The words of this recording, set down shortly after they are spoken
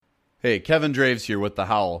Hey, Kevin Draves here with The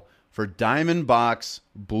Howl for Diamond Box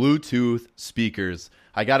Bluetooth speakers.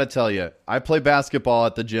 I got to tell you, I play basketball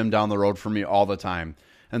at the gym down the road from me all the time.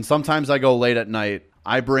 And sometimes I go late at night.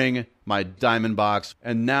 I bring my Diamond Box,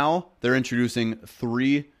 and now they're introducing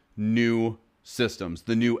 3 new systems.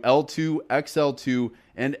 The new L2, XL2,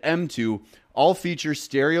 and M2 all feature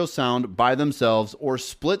stereo sound by themselves or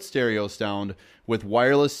split stereo sound with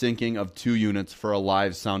wireless syncing of 2 units for a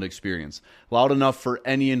live sound experience. Loud enough for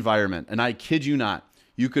any environment. And I kid you not,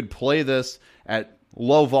 you could play this at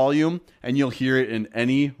low volume and you'll hear it in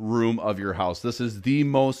any room of your house. This is the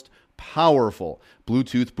most powerful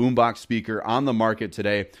Bluetooth boombox speaker on the market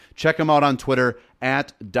today. Check them out on Twitter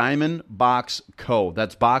at Diamond Box Co.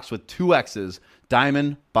 That's box with 2 X's,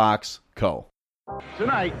 Diamond Box Co.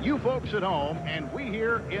 Tonight, you folks at home and we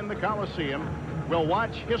here in the Coliseum will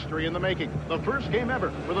watch history in the making. The first game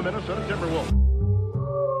ever for the Minnesota Timberwolves.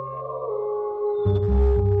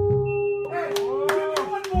 Hey,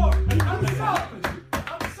 one more.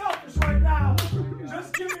 I'm selfish right now.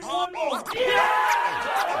 Just give me one more.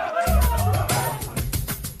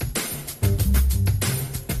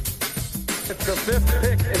 It's the 5th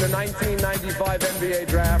pick in the 1995 NBA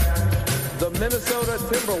draft. The Minnesota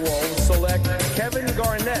Timberwolves select Kevin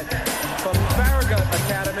Garnett from Farragut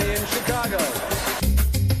Academy in Chicago.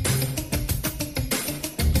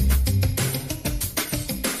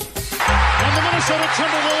 And the Minnesota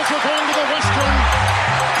Timberwolves are going to the Western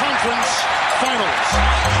Conference Finals.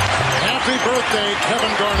 Happy birthday,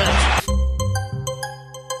 Kevin Garnett.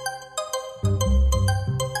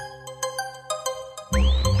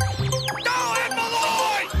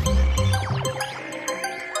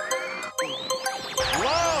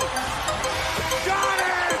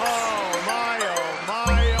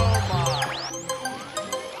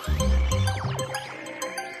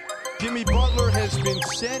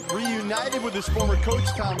 Reunited with his former coach,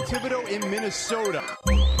 Tom Thibodeau, in Minnesota.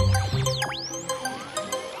 4.7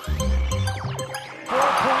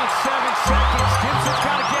 seconds. Gibson's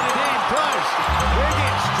got to get it in. Does.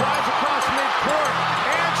 Wiggins drives across midcourt.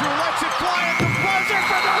 Andrew lets it fly at the buzzer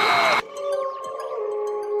for the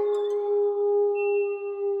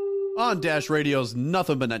win. On Dash Radio's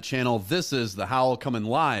Nothing But Net channel, this is The Howl coming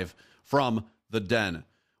live from the Den.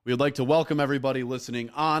 We would like to welcome everybody listening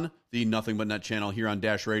on the Nothing But Net channel here on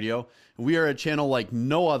Dash Radio. We are a channel like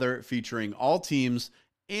no other, featuring all teams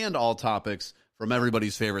and all topics from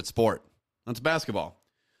everybody's favorite sport. That's basketball.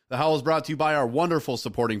 The Howl is brought to you by our wonderful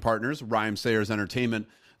supporting partners, Rhyme Sayers Entertainment,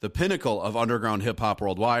 the pinnacle of underground hip-hop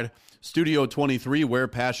worldwide, Studio 23, where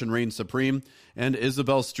passion reigns supreme, and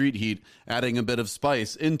Isabel Street Heat, adding a bit of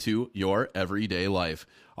spice into your everyday life.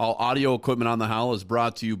 All audio equipment on The Howl is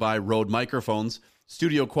brought to you by Rode Microphones,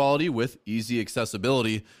 studio quality with easy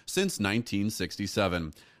accessibility since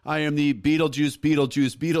 1967. I am the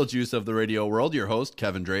Beetlejuice of the radio world, your host,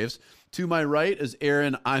 Kevin Draves. To my right is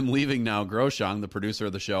Aaron I'm Leaving Now Groshong, the producer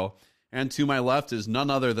of the show. And to my left is none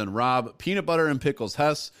other than Rob Peanut Butter and Pickles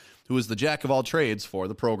Hess, who is the jack of all trades for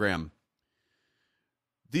the program.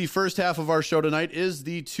 The first half of our show tonight is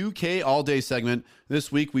the 2K All Day segment. This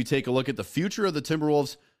week we take a look at the future of the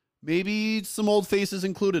Timberwolves, maybe some old faces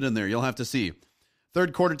included in there, you'll have to see.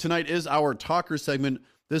 Third quarter tonight is our talker segment.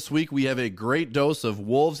 This week we have a great dose of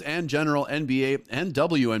Wolves and general NBA and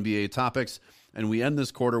WNBA topics, and we end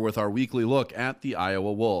this quarter with our weekly look at the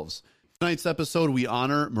Iowa Wolves. Tonight's episode, we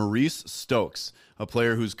honor Maurice Stokes, a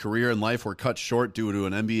player whose career and life were cut short due to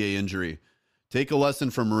an NBA injury. Take a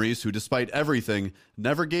lesson from Maurice, who despite everything,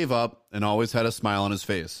 never gave up and always had a smile on his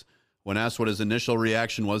face. When asked what his initial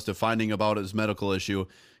reaction was to finding about his medical issue,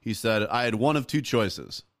 he said, "I had one of 2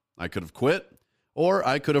 choices. I could have quit, or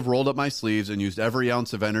I could have rolled up my sleeves and used every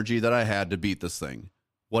ounce of energy that I had to beat this thing,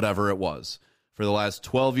 whatever it was." For the last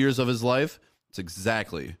 12 years of his life, it's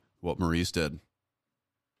exactly what Maurice did.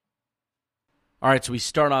 All right, so we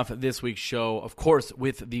start off this week's show, of course,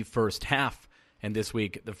 with the first half. And this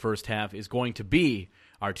week, the first half is going to be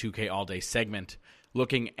our 2K All-Day segment,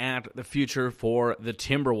 looking at the future for the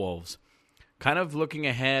Timberwolves. Kind of looking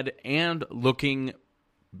ahead and looking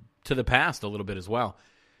to the past a little bit as well.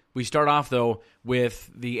 We start off, though, with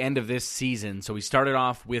the end of this season. So we started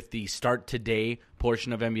off with the start today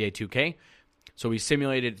portion of NBA 2K. So we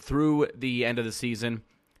simulated through the end of the season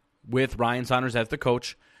with Ryan Saunders as the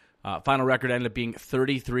coach. Final record ended up being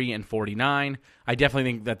 33-49. I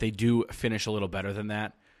definitely think that they do finish a little better than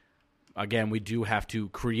that. Again, we do have to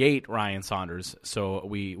create Ryan Saunders. So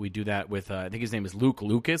we do that with, I think his name is Luke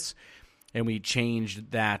Lucas. And we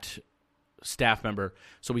changed that staff member.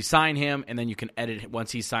 So we sign him, and then you can edit.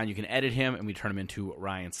 Once he's signed, you can edit him, and we turn him into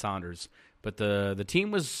Ryan Saunders. But the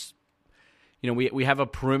team was, we have a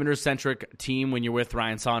perimeter-centric team when you're with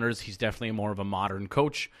Ryan Saunders. He's definitely more of a modern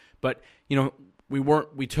coach. But,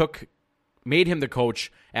 made him the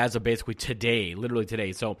coach as of basically today, literally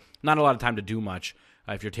today. So not a lot of time to do much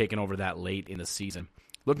if you're taking over that late in the season.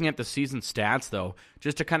 Looking at the season stats, though,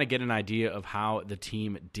 just to kind of get an idea of how the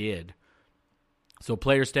team did. So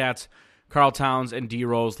player stats, Karl Towns and D.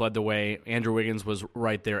 Rose led the way. Andrew Wiggins was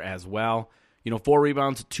right there as well. 4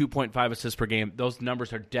 rebounds, 2.5 assists per game. Those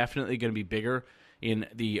numbers are definitely going to be bigger in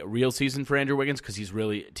the real season for Andrew Wiggins because he's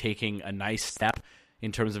really taking a nice step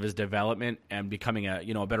in terms of his development and becoming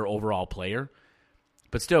a better overall player.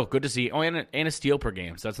 But still, good to see. Oh, and a steal per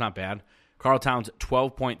game, so that's not bad. Karl Towns,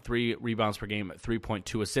 12.3 rebounds per game,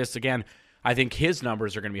 3.2 assists. Again, I think his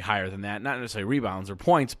numbers are going to be higher than that. Not necessarily rebounds or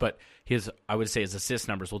points, but his assist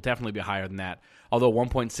numbers will definitely be higher than that. Although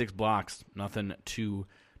 1.6 blocks, nothing too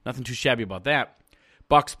shabby about that.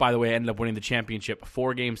 Bucks, by the way, ended up winning the championship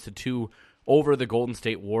 4-2 over the Golden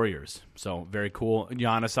State Warriors. So very cool.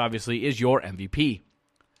 Giannis obviously is your MVP.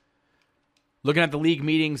 Looking at the league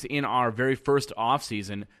meetings in our very first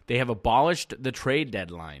offseason, they have abolished the trade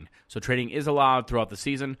deadline. So trading is allowed throughout the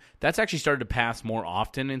season. That's actually started to pass more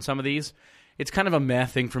often in some of these. It's kind of a meh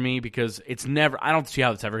thing for me because I don't see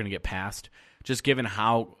how it's ever going to get passed, just given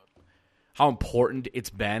how important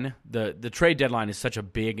it's been. The trade deadline is such a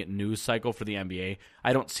big news cycle for the NBA.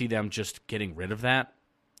 I don't see them just getting rid of that.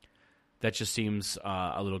 That just seems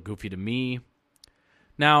a little goofy to me.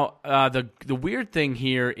 Now, the weird thing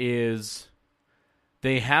here is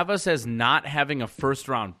they have us as not having a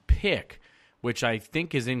first-round pick, which I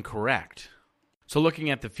think is incorrect. So looking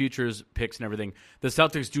at the futures picks and everything, the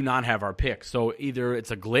Celtics do not have our pick. So either it's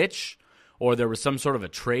a glitch or there was some sort of a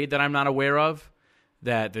trade that I'm not aware of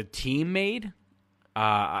that the team made.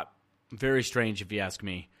 Very strange if you ask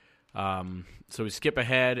me. So we skip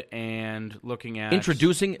ahead and looking at...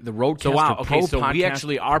 Introducing the Roadcaster Pro podcast. We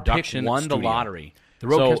actually, our pick won the lottery. The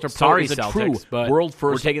Roadcaster Pro is a Celtics, true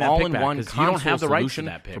world-first all-in-one console you don't have the rights solution to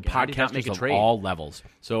that pick. for podcasters of trade. all levels.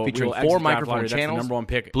 So featuring we'll 4 microphone channels, that's the number 1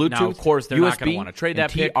 pick. Bluetooth, now, of course, they're USB, not going to want to trade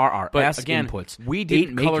that pick. TRRS but again, inputs. we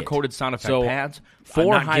didn't 8 color-coded sound effect so pads, I'm 4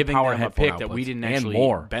 not giving high-power them a headphone pick that we outputs, didn't and actually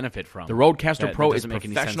more. benefit from. The Roadcaster Pro is doesn't make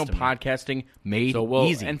any professional sense to me. podcasting made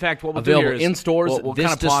easy. In fact, what we'll do Available here is in stores we'll this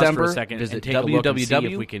kind of pause December. for a second Visit and take a look and see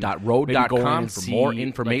if we can www.rode.com for see, more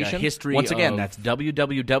information. like, a history Once again, of, that's things that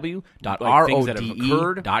have occurred.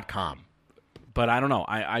 www.rode.com. But I don't know.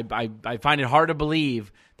 I find it hard to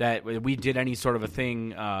believe that we did any sort of a thing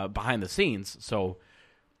behind the scenes. So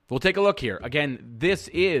we'll take a look here. Again, this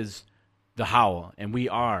is The Howl, and we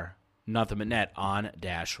are Nothing But Net on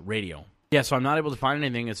Dash Radio. Yeah, so I'm not able to find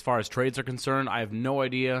anything as far as trades are concerned. I have no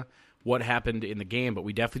idea what happened in the game, but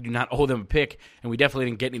we definitely do not owe them a pick, and we definitely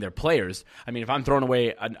didn't get any of their players. I mean, if I'm throwing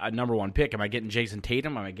away a number 1 pick, am I getting Jason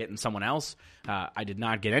Tatum? Am I getting someone else? I did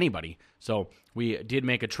not get anybody. So we did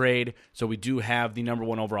make a trade, so we do have the number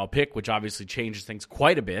 1 overall pick, which obviously changes things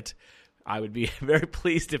quite a bit. I would be very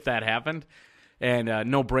pleased if that happened. And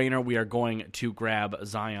no-brainer, we are going to grab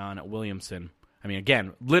Zion Williamson. I mean,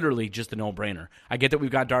 again, literally just a no-brainer. I get that we've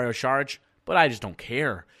got Dario Saric, but I just don't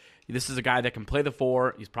care. This is a guy that can play the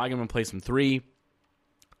 4. He's probably going to play some 3.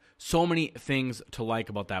 So many things to like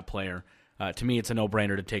about that player. To me, it's a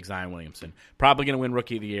no-brainer to take Zion Williamson. Probably going to win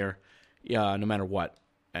Rookie of the Year, no matter what.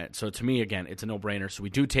 So to me, again, it's a no-brainer. So we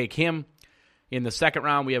do take him. In the second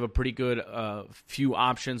round, we have a pretty good few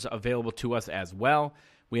options available to us as well.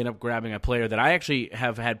 We end up grabbing a player that I actually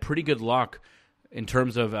have had pretty good luck in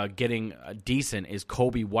terms of getting decent is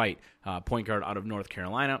Kobe White, point guard out of North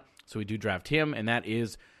Carolina. So we do draft him, and that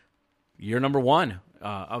is year number 1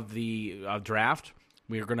 of the draft.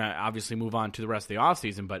 We are going to obviously move on to the rest of the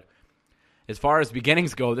offseason, but as far as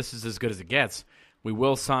beginnings go, this is as good as it gets. We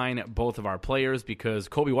will sign both of our players because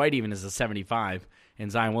Kobe White even is a 75,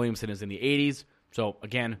 and Zion Williamson is in the 80s. So,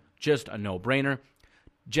 again, just a no-brainer.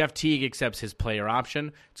 Jeff Teague accepts his player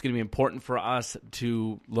option. It's going to be important for us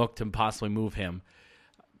to look to possibly move him.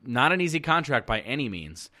 Not an easy contract by any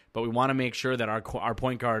means, but we want to make sure that our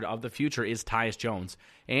point guard of the future is Tyus Jones.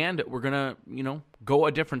 And we're going to, go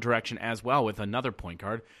a different direction as well with another point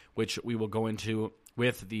guard, which we will go into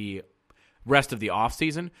with the rest of the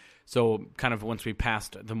offseason. So kind of once we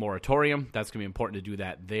passed the moratorium, that's going to be important to do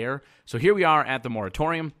that there. So here we are at the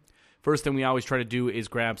moratorium. First thing we always try to do is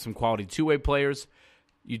grab some quality two-way players.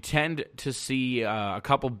 You tend to see a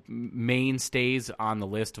couple mainstays on the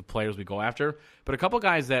list of players we go after, but a couple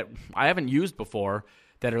guys that I haven't used before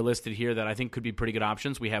that are listed here that I think could be pretty good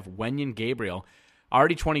options. We have Wenyen Gabriel,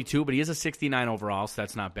 already 22, but he is a 69 overall, so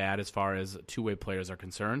that's not bad as far as two-way players are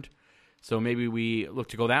concerned. So maybe we look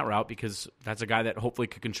to go that route because that's a guy that hopefully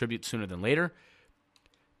could contribute sooner than later.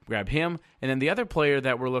 grab him. And then the other player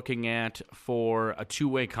that we're looking at for a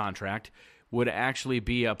two-way contract would actually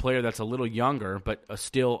be a player that's a little younger, but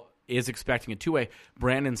still is expecting a two-way,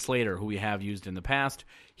 Brandon Slater, who we have used in the past.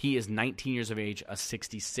 He is 19 years of age, a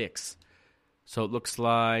 66. So it looks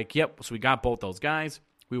like, yep, so we got both those guys.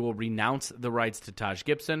 We will renounce the rights to Taj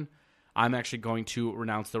Gibson. I'm actually going to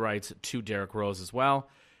renounce the rights to Derrick Rose as well.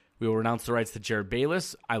 We will renounce the rights to Jared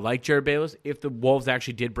Bayless. I like Jared Bayless. If the Wolves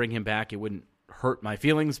actually did bring him back, it wouldn't hurt my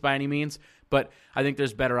feelings by any means, but I think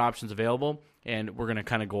there's better options available, and we're going to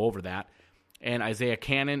kind of go over that. And Isaiah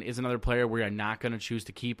Cannon is another player we are not going to choose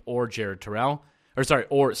to keep, or CJ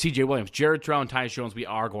Williams. Jared Terrell and Tyus Jones we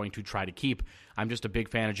are going to try to keep. I'm just a big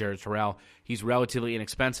fan of Jared Terrell. He's relatively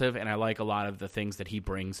inexpensive, and I like a lot of the things that he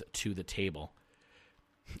brings to the table.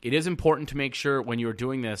 It is important to make sure when you're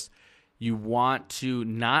doing this, you want to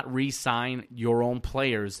not re-sign your own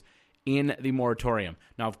players in the moratorium.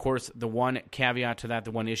 Now, of course, the one caveat to that,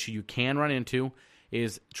 the one issue you can run into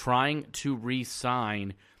is trying to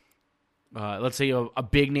re-sign let's say a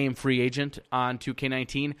big-name free agent on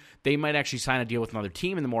 2K19, they might actually sign a deal with another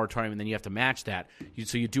team in the moratorium, and then you have to match that.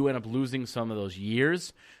 So you do end up losing some of those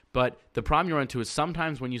years. But the problem you run into is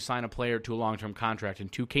sometimes when you sign a player to a long-term contract in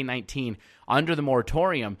 2K19 under the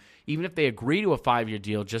moratorium, even if they agree to a 5-year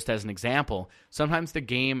deal, just as an example, sometimes the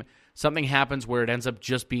game, something happens where it ends up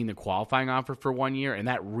just being the qualifying offer for 1 year, and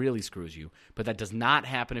that really screws you. But that does not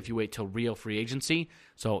happen if you wait till real free agency,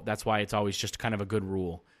 so that's why it's always just kind of a good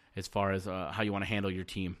rule as far as how you want to handle your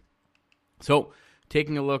team. So,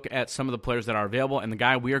 taking a look at some of the players that are available, and the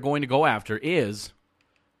guy we are going to go after is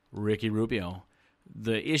Ricky Rubio.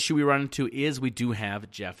 The issue we run into is we do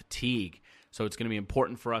have Jeff Teague. So it's going to be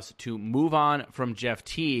important for us to move on from Jeff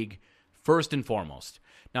Teague first and foremost.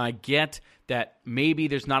 Now, I get that maybe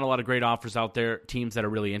there's not a lot of great offers out there, teams that are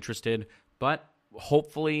really interested, but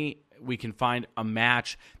hopefully we can find a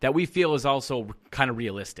match that we feel is also kind of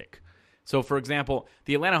realistic. So, for example,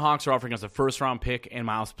 the Atlanta Hawks are offering us a first-round pick and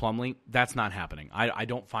Miles Plumlee. That's not happening. I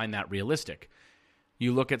don't find that realistic.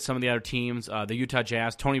 You look at some of the other teams, the Utah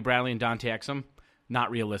Jazz, Tony Bradley and Dante Exum,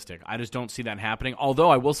 not realistic. I just don't see that happening.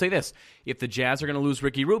 Although I will say this, if the Jazz are going to lose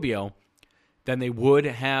Ricky Rubio, then they would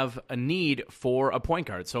have a need for a point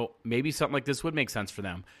guard. So maybe something like this would make sense for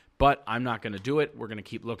them. But I'm not going to do it. We're going to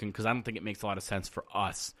keep looking because I don't think it makes a lot of sense for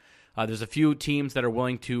us. There's a few teams that are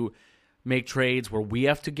willing to make trades where we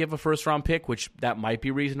have to give a first-round pick, which that might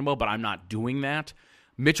be reasonable, but I'm not doing that.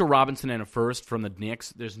 Mitchell Robinson and a first from the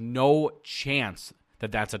Knicks, there's no chance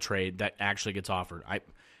that that's a trade that actually gets offered.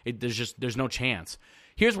 There's no chance.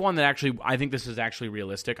 Here's one that actually, I think this is actually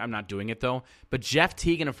realistic. I'm not doing it, though. But Jeff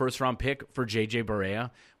Teague and a first-round pick for J.J.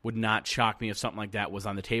 Barea would not shock me if something like that was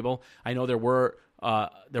on the table. I know there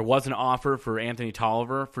was an offer for Anthony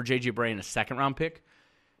Tolliver for J.J. Barea and a second-round pick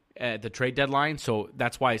at the trade deadline, so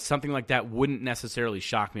that's why something like that wouldn't necessarily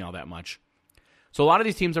shock me all that much. So a lot of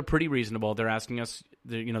these teams are pretty reasonable. They're asking us,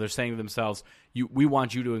 they're saying to themselves, we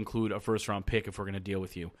want you to include a first-round pick if we're going to deal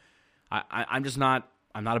with you. I'm not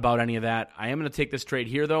about any of that. I am going to take this trade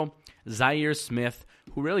here, though. Zaire Smith,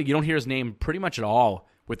 who really, you don't hear his name pretty much at all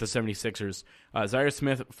with the 76ers. Zaire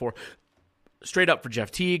Smith straight up for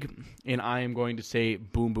Jeff Teague, and I am going to say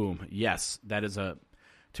boom, boom. Yes, that is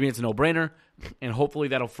to me, it's a no-brainer, and hopefully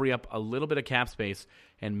that'll free up a little bit of cap space,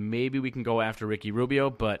 and maybe we can go after Ricky Rubio,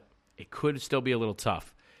 but it could still be a little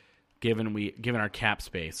tough given our cap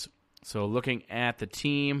space. So looking at the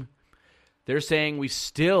team, they're saying we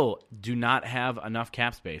still do not have enough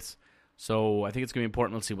cap space. So I think it's going to be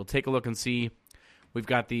important. Let's see. We'll take a look and see. We've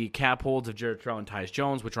got the cap holds of Jared Terrell and Tyus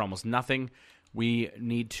Jones, which are almost nothing. We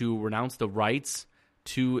need to renounce the rights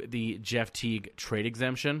to the Jeff Teague trade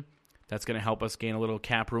exemption. That's going to help us gain a little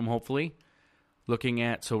cap room, hopefully.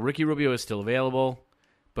 So Ricky Rubio is still available,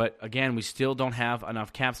 but again, we still don't have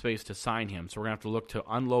enough cap space to sign him. So we're going to have to look to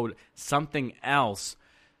unload something else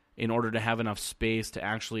in order to have enough space to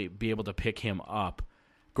actually be able to pick him up.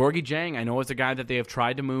 Gorgui Dieng, I know is a guy that they have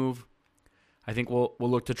tried to move. I think we'll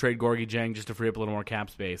look to trade Gorgui Dieng just to free up a little more cap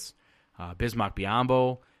space. Bismack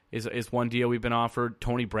Biyombo is one deal we've been offered.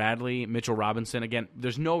 Tony Bradley, Mitchell Robinson. Again,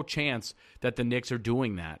 there's no chance that the Knicks are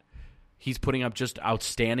doing that. He's putting up just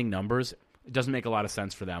outstanding numbers. It doesn't make a lot of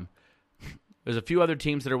sense for them. There's a few other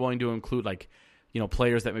teams that are willing to include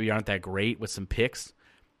players that maybe aren't that great with some picks,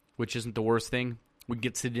 which isn't the worst thing. We can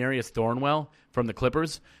get Sidnarius Thornwell from the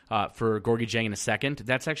Clippers for Gorgui Dieng in a second.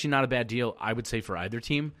 That's actually not a bad deal, I would say, for either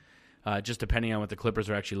team, just depending on what the Clippers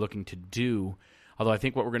are actually looking to do. Although I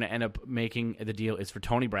think what we're going to end up making the deal is for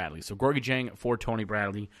Tony Bradley. So Gorgui Dieng for Tony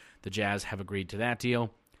Bradley. The Jazz have agreed to that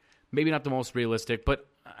deal. Maybe not the most realistic, but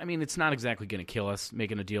I mean, it's not exactly going to kill us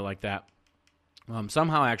making a deal like that.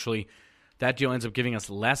 Somehow, actually, That deal ends up giving us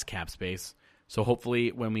less cap space. So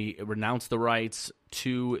hopefully when we renounce the rights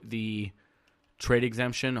to the trade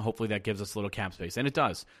exemption, hopefully that gives us a little cap space. And it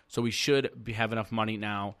does. So we should have enough money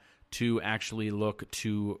now to actually look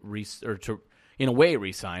to in a way,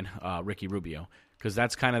 re-sign Ricky Rubio. Because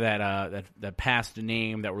that's kind of that past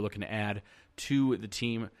name that we're looking to add to the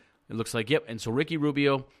team. It looks like, yep. And so Ricky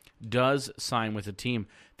Rubio does sign with the team.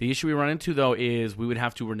 The issue we run into, though, is we would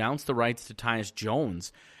have to renounce the rights to Tyus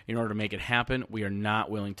Jones in order to make it happen. We are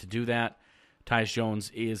not willing to do that. Tyus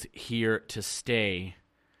Jones is here to stay.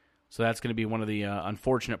 So that's going to be one of the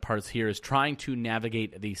unfortunate parts here is trying to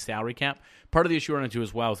navigate the salary cap. Part of the issue we're going to do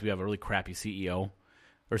as well is we have a really crappy CEO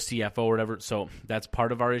or CFO or whatever. So that's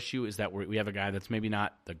part of our issue is that we have a guy that's maybe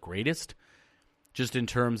not the greatest just in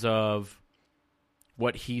terms of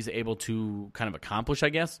what he's able to kind of accomplish, I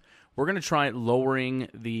guess. We're going to try lowering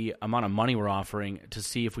the amount of money we're offering to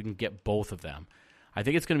see if we can get both of them. I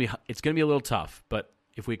think it's going to be a little tough, but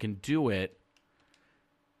if we can do it,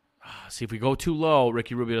 see, if we go too low,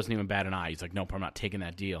 Ricky Rubio doesn't even bat an eye. He's like, nope, I'm not taking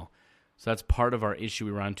that deal. So that's part of our issue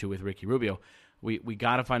we run into with Ricky Rubio. We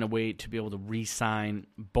got to find a way to be able to re-sign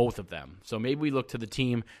both of them. So maybe we look to the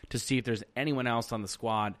team to see if there's anyone else on the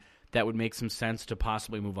squad that would make some sense to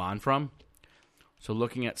possibly move on from. So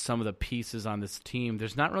looking at some of the pieces on this team,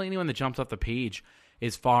 there's not really anyone that jumps off the page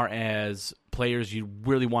as far as players you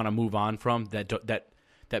really want to move on from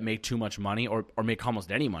that make too much money or make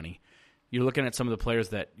almost any money. You're looking at some of the players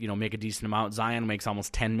that make a decent amount. Zion makes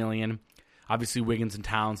almost $10 million. Obviously, Wiggins and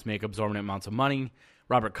Towns make exorbitant amounts of money.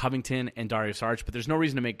 Robert Covington and Dario Saric, but there's no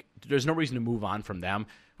reason to move on from them.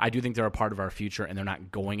 I do think they're a part of our future, and they're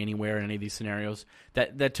not going anywhere in any of these scenarios.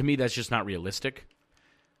 That to me, that's just not realistic.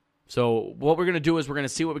 So what we're going to do is we're going to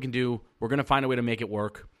see what we can do. We're going to find a way to make it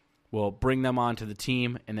work. We'll bring them onto the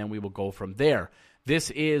team, and then we will go from there. This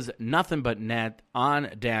is Nothing But Net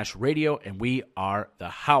on Dash Radio, and we are The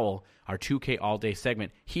Howl, our 2K All-Day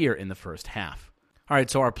segment here in the first half. All right,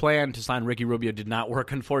 so our plan to sign Ricky Rubio did not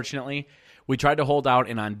work, unfortunately. We tried to hold out,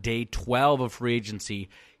 and on day 12 of free agency,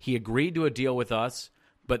 he agreed to a deal with us,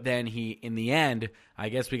 but then in the end, I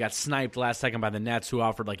guess we got sniped last second by the Nets, who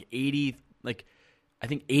offered I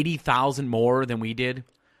think 80,000 more than we did.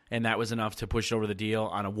 And that was enough to push it over the deal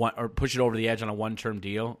push it over the edge on a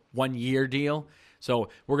 1-year deal. So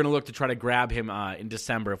we're going to look to try to grab him in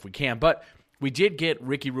December if we can. But we did get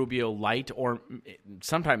Ricky Rubio light, or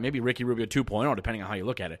sometime maybe Ricky Rubio 2.0, depending on how you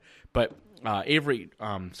look at it. But not Avery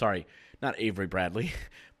Bradley,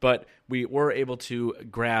 but we were able to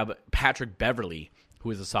grab Patrick Beverley,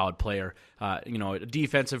 who is a solid player. A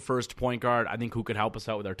defensive first point guard, I think, who could help us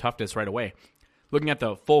out with our toughness right away. Looking at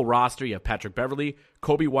the full roster, you have Patrick Beverley,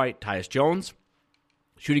 Kobe White, Tyus Jones.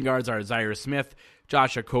 Shooting guards are Zaire Smith,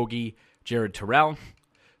 Josh Okogie, Jared Terrell.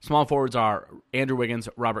 Small forwards are Andrew Wiggins,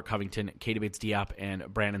 Robert Covington, Katie Bates-Diop, and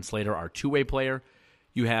Brandon Slater, our two-way player.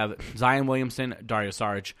 You have Zion Williamson, Dario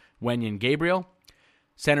Saric, Wenyen Gabriel.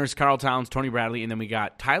 Centers, Karl Towns, Tony Bradley, and then we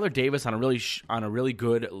got Tyler Davis on a really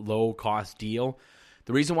good low-cost deal.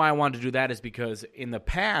 The reason why I wanted to do that is because in the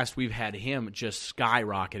past, we've had him just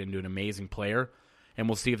skyrocket into an amazing player, and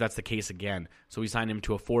we'll see if that's the case again. So we signed him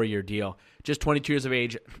to a 4-year deal. Just 22 years of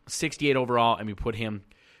age, 68 overall, and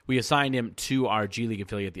we assigned him to our G League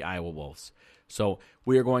affiliate, the Iowa Wolves. So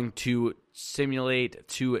we are going to simulate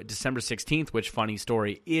to December 16th, which, funny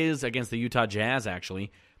story, is against the Utah Jazz,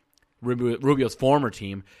 actually, Rubio's former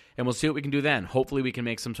team, and we'll see what we can do then. Hopefully we can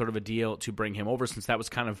make some sort of a deal to bring him over, since that was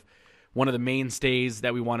kind of one of the mainstays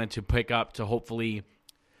that we wanted to pick up to hopefully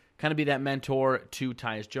kind of be that mentor to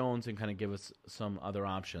Tyus Jones and kind of give us some other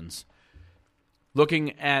options.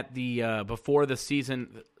 Looking at the before the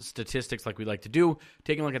season statistics like we like to do,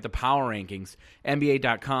 taking a look at the power rankings,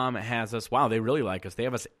 NBA.com has us, wow, they really like us. They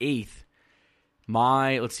have us 8th.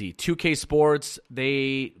 2K Sports,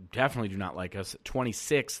 they definitely do not like us,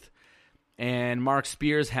 26th. And Mark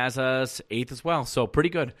Spears has us 8th as well, so pretty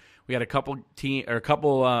good. We got a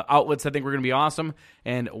couple outlets I think we're going to be awesome,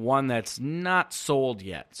 and one that's not sold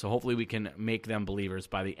yet. So hopefully we can make them believers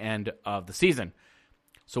by the end of the season.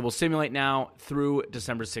 So we'll simulate now through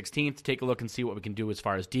December 16th, take a look and see what we can do as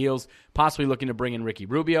far as deals, possibly looking to bring in Ricky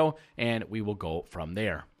Rubio, and we will go from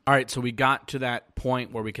there. All right, so we got to that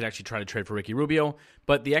point where we could actually try to trade for Ricky Rubio,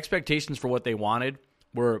 but the expectations for what they wanted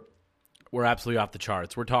were absolutely off the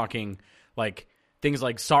charts. We're talking like things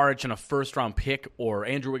like Saric and a first-round pick, or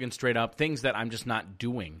Andrew Wiggins straight up, things that I'm just not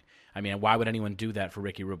doing. I mean, why would anyone do that for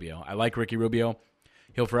Ricky Rubio? I like Ricky Rubio.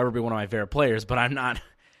 He'll forever be one of my favorite players, but I'm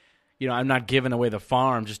not giving away the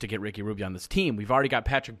farm just to get Ricky Rubio on this team. We've already got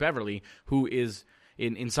Patrick Beverley, who is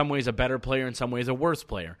in some ways a better player, in some ways a worse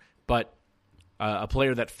player, but a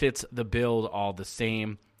player that fits the build all the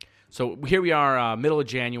same. So here we are, middle of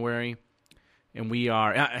January, and we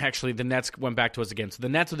are actually the Nets went back to us again. So the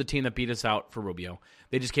Nets are the team that beat us out for Rubio.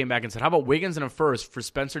 They just came back and said, "How about Wiggins in a first for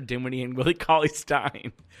Spencer Dinwiddie and Willie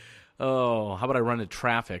Cauley-Stein?" Oh, how about I run into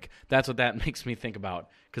traffic? That's what that makes me think about,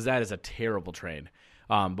 because that is a terrible trade.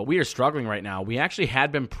 But we are struggling right now. We actually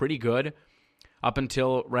had been pretty good up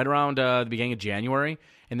until right around the beginning of January,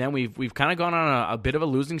 and then we've kind of gone on a bit of a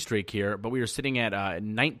losing streak here. But we are sitting at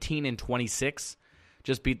 19-26,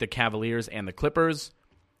 just beat the Cavaliers and the Clippers,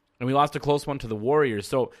 and we lost a close one to the Warriors.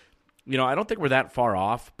 So, I don't think we're that far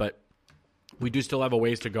off, but we do still have a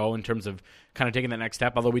ways to go in terms of kind of taking that next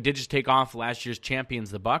step. Although we did just take off last year's champions,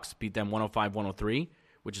 the Bucks, beat them 105-103,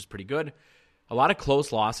 which is pretty good. A lot of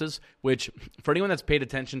close losses, which for anyone that's paid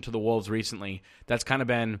attention to the Wolves recently, that's kind of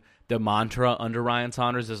been the mantra under Ryan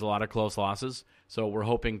Saunders, is a lot of close losses. So we're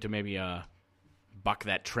hoping to maybe buck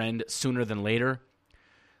that trend sooner than later.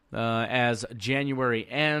 As January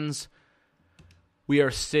ends, we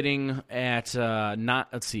are sitting at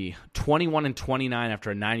 21-29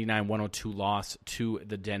 after a 99-102 loss to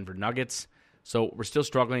the Denver Nuggets. So we're still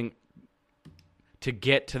struggling to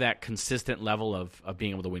get to that consistent level of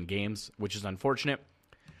being able to win games, which is unfortunate.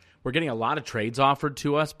 We're getting a lot of trades offered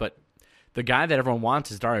to us, but the guy that everyone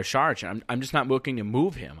wants is Dario Saric, and I'm just not looking to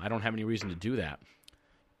move him. I don't have any reason to do that.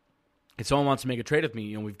 If someone wants to make a trade with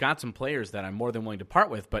me, we've got some players that I'm more than willing to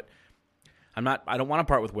part with, but I don't want to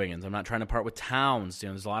part with Wiggins. I'm not trying to part with Towns.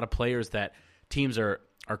 There's a lot of players that teams are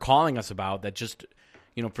calling us about that just,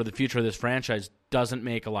 for the future of this franchise doesn't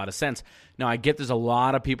make a lot of sense. Now, I get there's a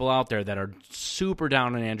lot of people out there that are super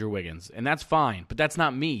down on Andrew Wiggins, and that's fine, but that's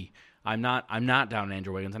not me. I'm not down on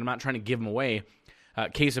Andrew Wiggins, and I'm not trying to give him away.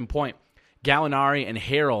 Case in point, Gallinari and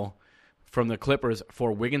Harrell from the Clippers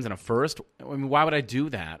for Wiggins in a first. Why would I do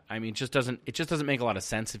that? It just doesn't make a lot of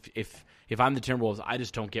sense. If I'm the Timberwolves, I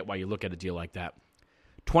just don't get why you look at a deal like that.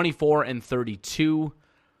 24-32.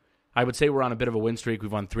 I would say we're on a bit of a win streak.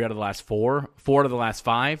 We've won 3 out of the last 4 out of the last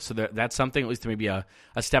 5. So that's something, at least maybe a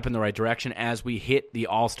step in the right direction as we hit the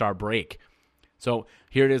All-Star break. So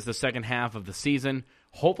here it is, the second half of the season.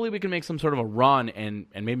 Hopefully we can make some sort of a run and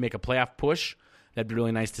maybe make a playoff push. That'd be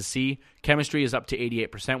really nice to see. Chemistry is up to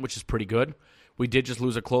 88%, which is pretty good. We did just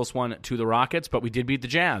lose a close one to the Rockets, but we did beat the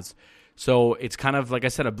Jazz. So it's kind of, like I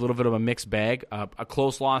said, a little bit of a mixed bag. A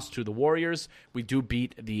close loss to the Warriors. We do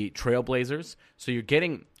beat the Trailblazers. So you're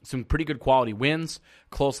getting some pretty good quality wins.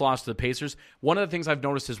 Close loss to the Pacers. One of the things I've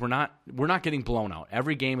noticed is we're not getting blown out.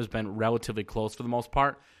 Every game has been relatively close for the most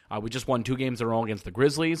part. We just won 2 games in a row against the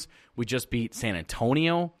Grizzlies. We just beat San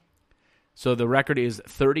Antonio. So the record is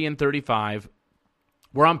 30-35.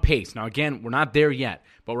 We're on pace. Now, again, we're not there yet,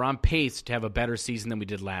 but we're on pace to have a better season than we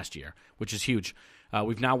did last year, which is huge.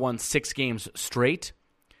 We've now won 6 games straight.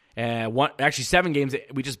 7 games.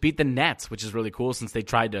 We just beat the Nets, which is really cool since they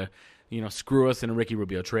tried to, screw us in a Ricky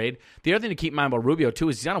Rubio trade. The other thing to keep in mind about Rubio, too,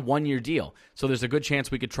 is he's on a 1-year deal. So there's a good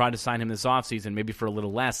chance we could try to sign him this offseason, maybe for a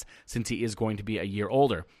little less, since he is going to be a year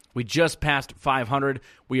older. We just passed 500.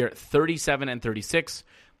 We are 37-36.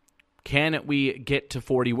 Can we get to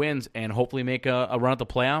 40 wins and hopefully make a run at the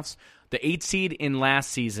playoffs? The 8 seed in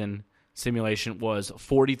last season simulation was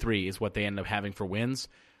 43 is what they ended up having for wins.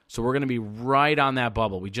 So we're going to be right on that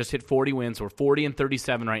bubble. We just hit 40 wins. So we're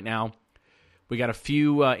 40-37 right now. We got a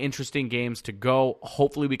few interesting games to go.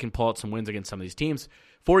 Hopefully we can pull out some wins against some of these teams.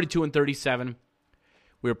 42-37.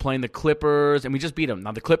 We were playing the Clippers, and we just beat them.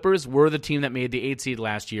 Now, the Clippers were the team that made the 8 seed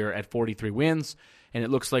last year at 43 wins, and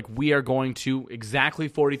it looks like we are going to exactly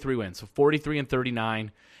 43 wins, so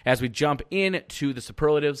 43-39. As we jump into the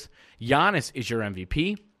superlatives, Giannis is your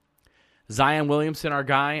MVP. Zion Williamson, our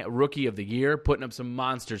guy, Rookie of the Year, putting up some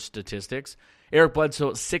monster statistics. Eric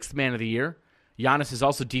Bledsoe, 6th Man of the Year. Giannis is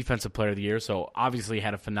also Defensive Player of the Year, so obviously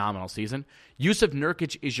had a phenomenal season. Yusuf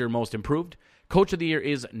Nurkic is your Most Improved. Coach of the Year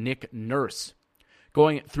is Nick Nurse.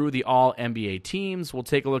 Going through the All-NBA teams, we'll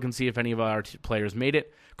take a look and see if any of our players made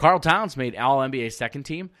it. Karl Towns made All-NBA second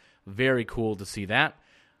team. Very cool to see that.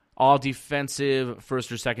 All-Defensive first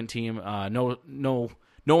or second team. No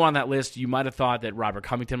on that list. You might have thought that Robert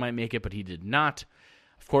Covington might make it, but he did not.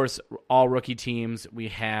 Of course, all rookie teams, we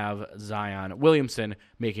have Zion Williamson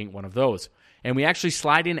making one of those. And we actually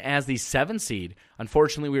slide in as the 7 seed.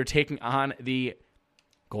 Unfortunately, we were taking on the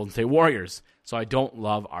Golden State Warriors, so I don't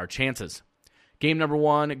love our chances. Game number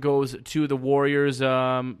 1 goes to the Warriors.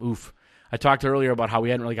 I talked earlier about how we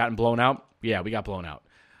hadn't really gotten blown out. Yeah, we got blown out.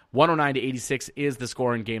 109-86 is the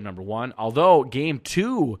score in game number 1. Although game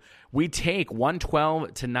 2, we take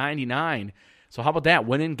 112-99. So how about that?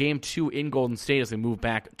 Winning game 2 in Golden State as they move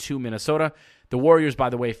back to Minnesota. The Warriors, by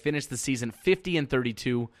the way, finished the season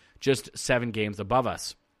 50-32, just 7 games above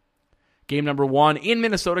us. Game number 1 in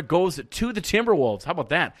Minnesota goes to the Timberwolves. How about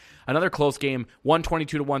that? Another close game,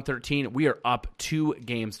 122-113. We are up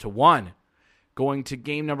 2-1. Going to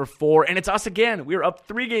game number 4, and it's us again. We are up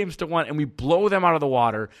 3-1, and we blow them out of the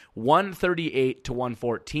water,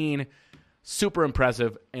 138-114. Super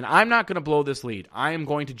impressive, and I'm not going to blow this lead. I am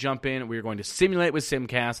going to jump in. We are going to simulate with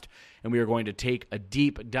Simcast, and we are going to take a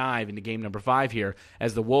deep dive into game number 5 here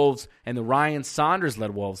as the Wolves, and the Ryan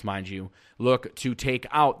Saunders-led Wolves, mind you, look to take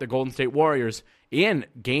out the Golden State Warriors in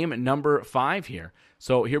game number 5 here.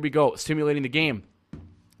 So here we go, simulating the game.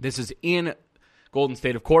 This is in Golden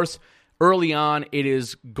State, of course. Early on, it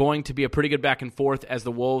is going to be a pretty good back and forth as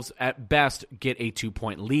the Wolves, at best, get a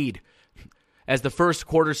 2-point lead. As the first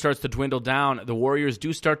quarter starts to dwindle down, the Warriors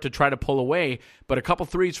do start to try to pull away, but a couple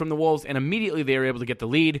threes from the Wolves, and immediately they are able to get the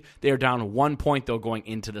lead. They are down 1 point, though, going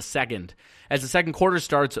into the second. As the second quarter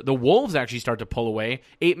starts, the Wolves actually start to pull away.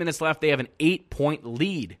 8 minutes left, they have an 8-point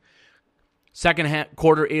lead. Second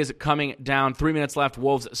quarter is coming down. 3 minutes left,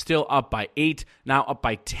 Wolves still up by 8, now up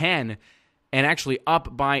by 10, and actually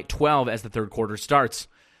up by 12 as the third quarter starts.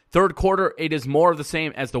 Third quarter, it is more of the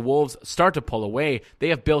same as the Wolves start to pull away. They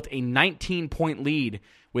have built a 19-point lead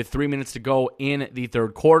with 3 minutes to go in the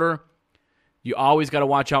third quarter. You always got to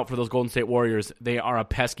watch out for those Golden State Warriors. They are a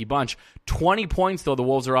pesky bunch. 20 points, though, the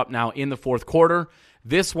Wolves are up now in the fourth quarter.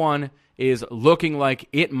 This one is looking like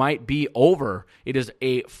it might be over. It is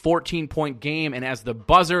a 14-point game, and as the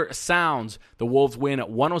buzzer sounds, the Wolves win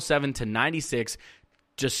 107-96,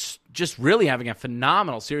 just really having a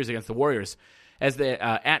phenomenal series against the Warriors. As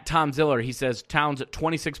at Tom Ziller, he says Towns at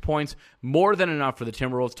 26 points, more than enough for the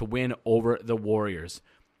Timberwolves to win over the Warriors.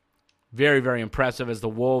 Very, very impressive as the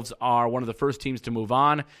Wolves are one of the first teams to move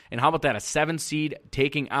on. And how about that? A 7 seed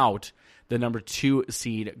taking out the number 2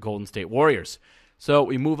 seed Golden State Warriors. So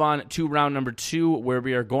we move on to round number 2, where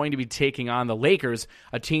we are going to be taking on the Lakers,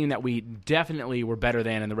 a team that we definitely were better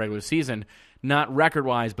than in the regular season. Not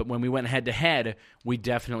record-wise, but when we went head-to-head, we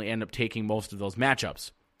definitely end up taking most of those matchups.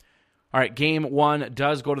 All right, game 1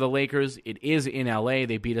 does go to the Lakers. It is in L.A.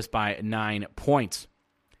 They beat us by 9 points.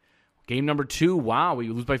 Game number 2, wow, we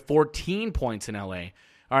lose by 14 points in L.A.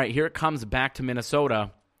 All right, here it comes back to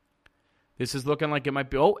Minnesota. This is looking like it might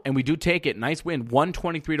be, and we do take it. Nice win,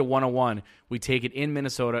 123-101. We take it in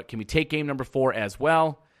Minnesota. Can we take game number 4 as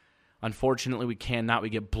well? Unfortunately, we cannot. We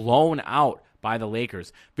get blown out by the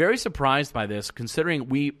Lakers. Very surprised by this, considering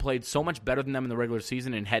we played so much better than them in the regular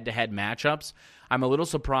season in head-to-head matchups. I'm a little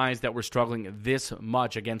surprised that we're struggling this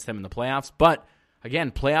much against them in the playoffs. But,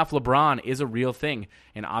 again, playoff LeBron is a real thing,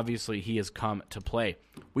 and obviously he has come to play.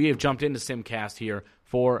 We have jumped into Simcast here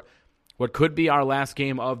for what could be our last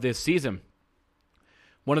game of this season.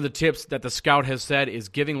 One of the tips that the scout has said is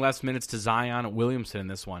giving less minutes to Zion Williamson in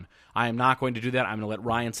this one. I am not going to do that. I'm going to let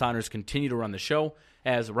Ryan Saunders continue to run the show,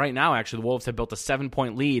 as right now, actually, the Wolves have built a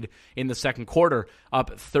 7-point lead in the second quarter, up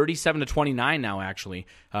 37-29 now, actually,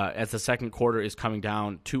 as the second quarter is coming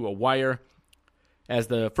down to a wire. As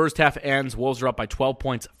the first half ends, Wolves are up by 12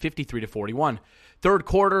 points, 53-41. Third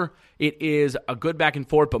quarter, it is a good back and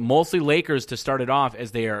forth, but mostly Lakers to start it off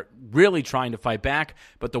as they are really trying to fight back,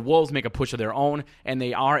 but the Wolves make a push of their own, and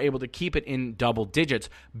they are able to keep it in double digits,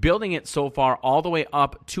 building it so far all the way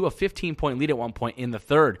up to a 15-point lead at one point in the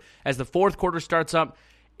third. As the fourth quarter starts up,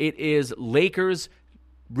 it is Lakers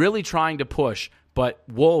really trying to push, but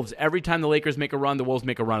Wolves, every time the Lakers make a run, the Wolves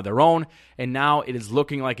make a run of their own, and now it is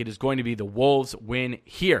looking like it is going to be the Wolves win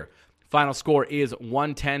here. Final score is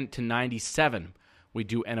 110-97. We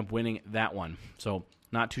do end up winning that one. So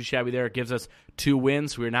not too shabby there. It gives us 2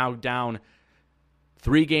 wins. We're now down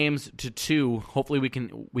 3-2. Hopefully we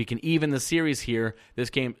can even the series here. This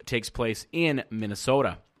game takes place in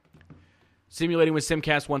Minnesota. Simulating with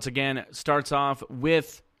Simcast once again starts off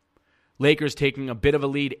with Lakers taking a bit of a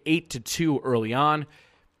lead, 8-2 early on.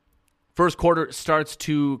 First quarter starts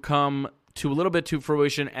to come to a little bit to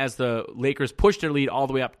fruition as the Lakers push their lead all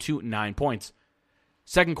the way up to 9 points.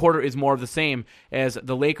 Second quarter is more of the same as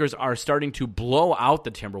the Lakers are starting to blow out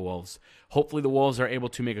the Timberwolves. Hopefully the Wolves are able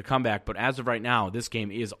to make a comeback, but as of right now, this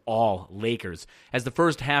game is all Lakers. As the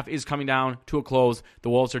first half is coming down to a close, the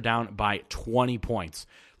Wolves are down by 20 points.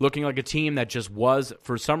 Looking like a team that just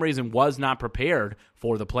for some reason, was not prepared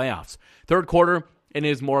for the playoffs. Third quarter, it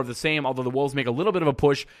is more of the same, although the Wolves make a little bit of a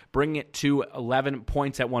push, bring it to 11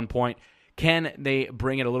 points at one point. Can they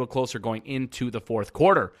bring it a little closer going into the fourth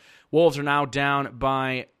quarter? Wolves are now down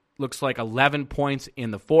by, looks like 11 points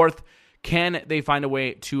in the fourth. Can they find a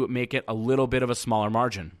way to make it a little bit of a smaller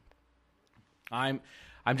margin? I'm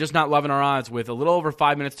just not loving our odds. With a little over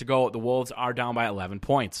 5 minutes to go, the Wolves are down by 11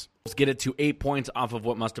 points. Let's get it to 8 points off of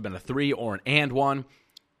what must have been a 3 or an and 1.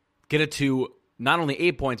 Get it to not only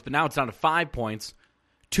 8 points, but now it's down to 5 points.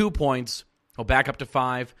 2 points. He'll back up to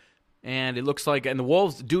 5. And it looks like, and the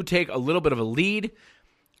Wolves do take a little bit of a lead,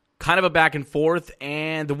 kind of a back and forth,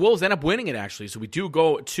 and the Wolves end up winning it, actually. So we do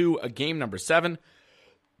go to a game number 7.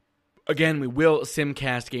 Again, we will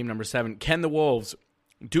simcast game number 7. Can the Wolves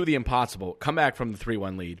do the impossible, come back from the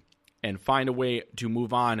 3-1 lead, and find a way to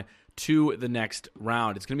move on to the next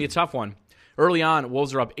round? It's going to be a tough one. Early on,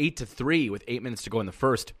 Wolves are up 8-3 with 8 minutes to go in the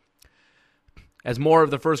first. As more of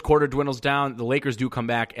the first quarter dwindles down, the Lakers do come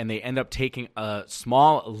back, and they end up taking a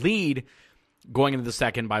small lead going into the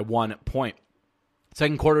second by 1 point.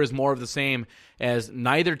 Second quarter is more of the same as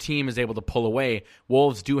neither team is able to pull away.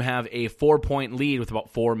 Wolves do have a 4-point lead with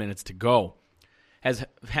about 4 minutes to go. As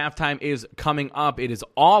halftime is coming up, it is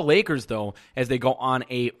all Lakers, though, as they go on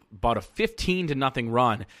about a 15-0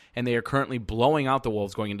 run, and they are currently blowing out the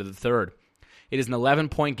Wolves going into the third. It is an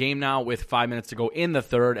 11-point game now with 5 minutes to go in the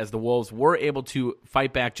third, as the Wolves were able to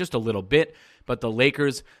fight back just a little bit, but the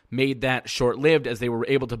Lakers made that short-lived as they were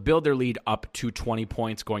able to build their lead up to 20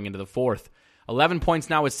 points going into the fourth. 11 points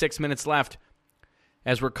now with 6 minutes left.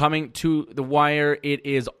 As we're coming to the wire, it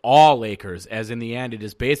is all Lakers, as in the end it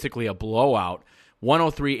is basically a blowout.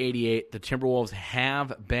 103-88, the Timberwolves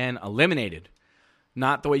have been eliminated.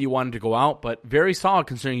 Not the way you wanted to go out, but very solid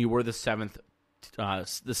considering you were the seventh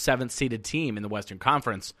seeded team in the Western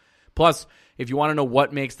Conference. Plus, if you want to know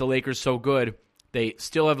what makes the Lakers so good, they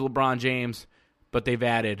still have LeBron James, but they've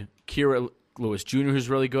added Kira Lewis Jr., who's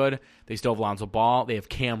really good. They still have Lonzo Ball. They have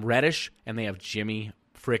Cam Reddish, and they have Jimmy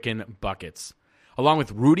frickin' Buckets, along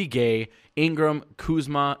with Rudy Gay, Ingram,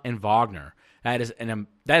 Kuzma, and Wagner. That is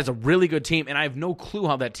a really good team, and I have no clue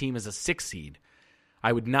how that team is a 6 seed.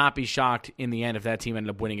 I would not be shocked in the end if that team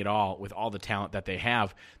ended up winning it all with all the talent that they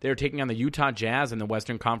have. They're taking on the Utah Jazz in the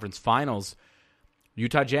Western Conference Finals.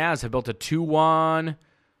 Utah Jazz have built a 2-1,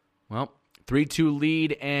 3-2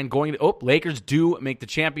 lead, and Lakers do make the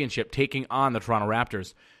championship, taking on the Toronto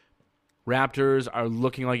Raptors. Raptors are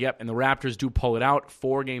looking like, and the Raptors do pull it out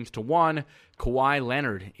 4-1. Kawhi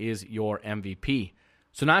Leonard is your MVP.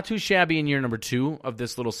 So not too shabby in year number 2 of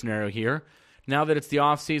this little scenario here. Now that it's the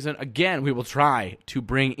offseason, again, we will try to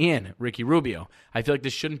bring in Ricky Rubio. I feel like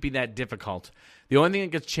this shouldn't be that difficult. The only thing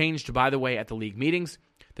that gets changed, by the way, at the league meetings,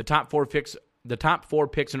 the top four picks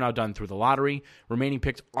are now done through the lottery. Remaining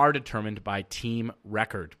picks are determined by team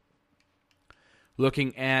record.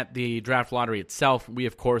 Looking at the draft lottery itself, we,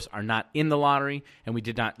 of course, are not in the lottery, and we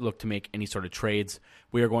did not look to make any sort of trades.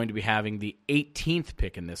 We are going to be having the 18th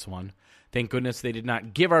pick in this one. Thank goodness they did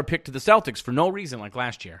not give our pick to the Celtics for no reason like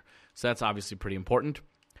last year. So that's obviously pretty important.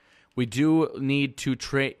 We do need to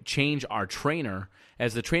change our trainer,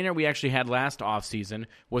 as the trainer we actually had last offseason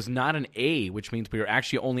was not an A, which means we were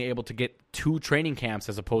actually only able to get 2 training camps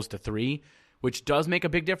as opposed to 3, which does make a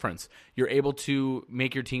big difference. You're able to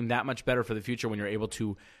make your team that much better for the future when you're able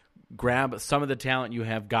to grab some of the talent you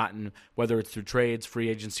have gotten, whether it's through trades, free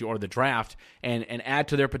agency, or the draft, and add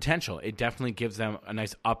to their potential. It definitely gives them a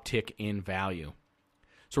nice uptick in value.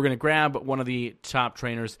 So we're going to grab one of the top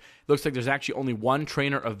trainers. It looks like there's actually only one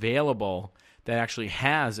trainer available that actually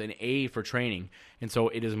has an A for training, and so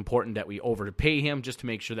it is important that we overpay him just to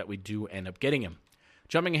make sure that we do end up getting him.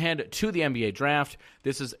 Jumping ahead to the NBA draft,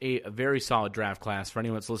 this is a very solid draft class. For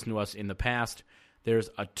anyone that's listened to us in the past, there's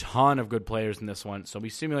a ton of good players in this one. So we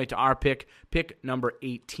simulate to our pick number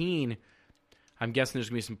 18. I'm guessing there's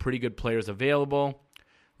going to be some pretty good players available.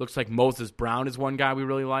 Looks like Moses Brown is one guy we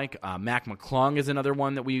really like. Mac McClung is another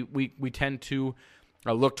one that we tend to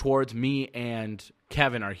look towards. Me and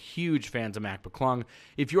Kevin are huge fans of Mac McClung.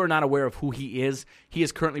 If you are not aware of who he is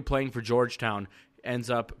currently playing for Georgetown.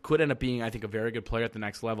 Could end up being, I think, a very good player at the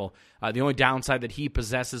next level. The only downside that he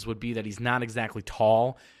possesses would be that he's not exactly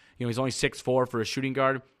tall. He's only 6'4" for a shooting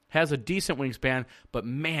guard. Has a decent wingspan, but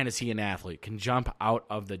man, is he an athlete. Can jump out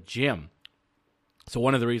of the gym. So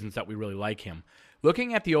one of the reasons that we really like him.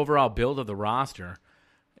 Looking at the overall build of the roster,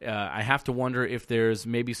 I have to wonder if there's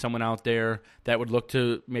maybe someone out there that would look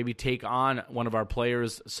to maybe take on one of our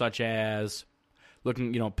players, such as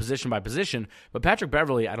looking, position by position. But Patrick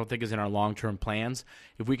Beverley, I don't think is in our long-term plans.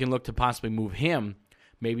 If we can look to possibly move him,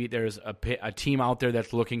 maybe there's a team out there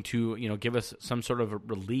that's looking to, give us some sort of a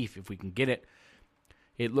relief if we can get it.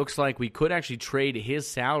 It looks like we could actually trade his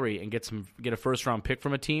salary and get a first-round pick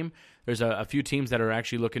from a team. There's a few teams that are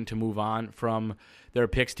actually looking to move on from their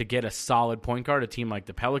picks to get a solid point guard, a team like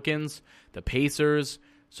the Pelicans, the Pacers.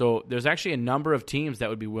 So there's actually a number of teams that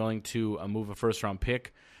would be willing to move a first-round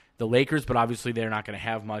pick. The Lakers, but obviously they're not going to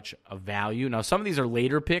have much of value. Now, some of these are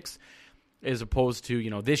later picks as opposed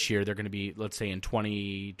to, this year they're going to be, let's say, in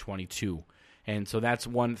 2022. And so that's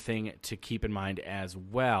one thing to keep in mind as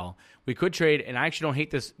well. We could trade, and I actually don't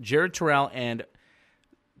hate this, Jared Terrell and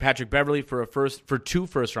Patrick Beverley for two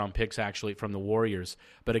first-round picks, actually, from the Warriors.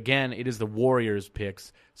 But again, it is the Warriors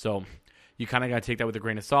picks, so you kind of got to take that with a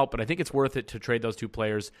grain of salt. But I think it's worth it to trade those two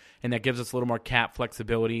players, and that gives us a little more cap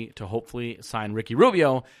flexibility to hopefully sign Ricky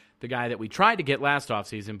Rubio, the guy that we tried to get last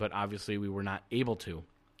offseason, but obviously we were not able to.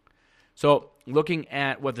 So looking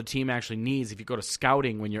at what the team actually needs, if you go to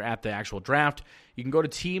scouting when you're at the actual draft, you can go to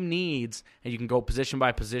team needs, and you can go position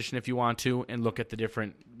by position if you want to, and look at the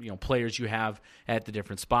different players you have at the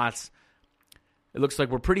different spots. It looks like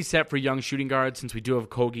we're pretty set for young shooting guards since we do have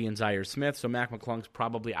Kogi and Zaire Smith, so Mac McClung's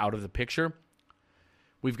probably out of the picture.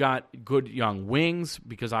 We've got good young wings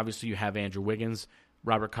because obviously you have Andrew Wiggins,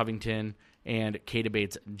 Robert Covington, and Keita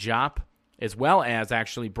Bates-Diop, as well as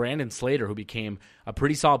actually Brandon Slater, who became a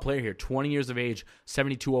pretty solid player here, 20 years of age,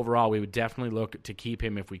 72 overall. We would definitely look to keep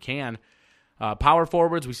him if we can. Power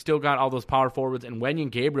forwards, we still got all those power forwards, and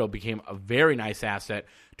Wenyen Gabriel became a very nice asset,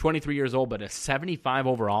 23 years old, but a 75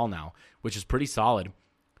 overall now, which is pretty solid.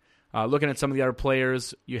 Looking at some of the other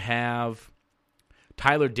players, you have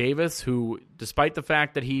Tyler Davis, who, despite the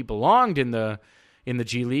fact that he belonged in the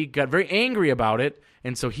G League, got very angry about it,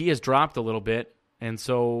 and so he has dropped a little bit. And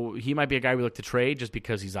so he might be a guy we look to trade just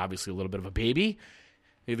because he's obviously a little bit of a baby.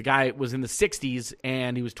 The guy was in the 60s,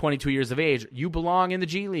 and he was 22 years of age. You belong in the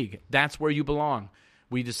G League. That's where you belong.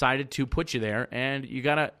 We decided to put you there, and you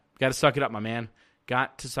gotta suck it up, my man.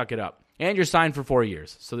 Got to suck it up. And you're signed for 4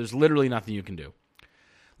 years, so there's literally nothing you can do.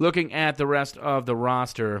 Looking at the rest of the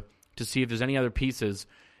roster to see if there's any other pieces,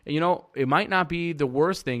 it might not be the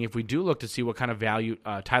worst thing if we do look to see what kind of value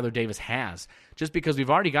Tyler Davis has, just because we've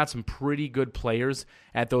already got some pretty good players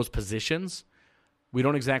at those positions. We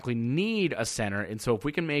don't exactly need a center, and so if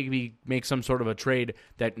we can maybe make some sort of a trade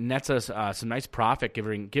that nets us some nice profit,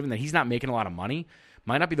 given that he's not making a lot of money,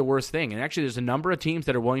 might not be the worst thing. And actually, there's a number of teams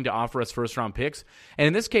that are willing to offer us first-round picks, and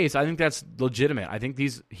in this case, I think that's legitimate. I think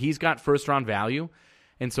he's got first-round value,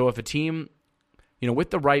 and so if a team, with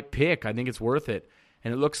the right pick, I think it's worth it.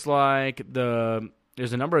 And it looks like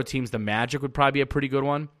there's a number of teams. The Magic would probably be a pretty good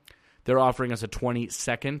one. They're offering us a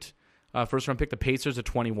 22nd first-round pick. The Pacers a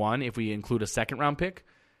 21 if we include a second-round pick.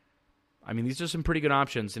 I mean, these are some pretty good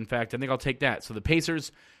options. In fact, I think I'll take that. So the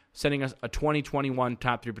Pacers sending us a 2021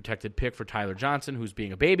 top 3 protected pick for Tyler Johnson, who's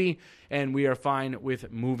being a baby, and we are fine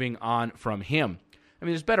with moving on from him. I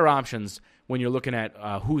mean, there's better options when you're looking at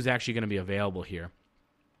who's actually going to be available here.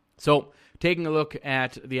 So taking a look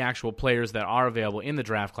at the actual players that are available in the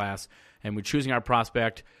draft class, and we're choosing our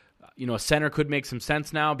prospect, a center could make some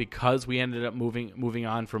sense now because we ended up moving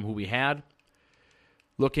on from who we had.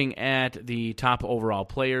 Looking at the top overall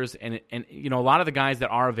players, and a lot of the guys that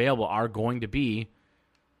are available are going to be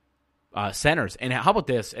centers. And how about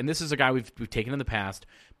this? And this is a guy we've taken in the past,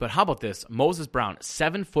 but how about this? Moses Brown,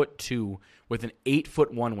 7'2" with an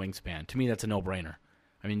 8'1" wingspan. To me, that's a no-brainer.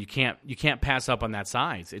 I mean, you can't pass up on that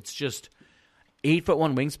size. It's just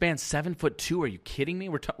 8'1" wingspan, 7'2". Are you kidding me?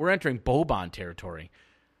 We're entering Boban territory.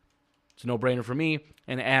 It's a no-brainer for me.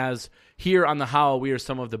 And as here on the Howl, we are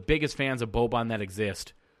some of the biggest fans of Boban that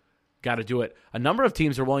exist. Got to do it. A number of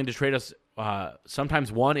teams are willing to trade us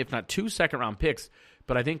sometimes 1, if not 2 second-round picks.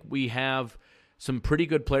 But I think we have some pretty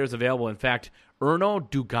good players available. In fact, Erno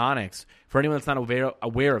Duganics, for anyone that's not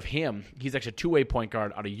aware of him, he's actually a two-way point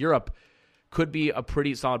guard out of Europe. Could be a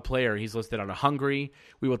pretty solid player. He's listed out of Hungary.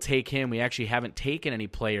 We will take him. We actually haven't taken any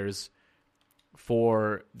players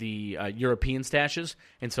for the European stashes,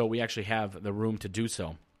 and so we actually have the room to do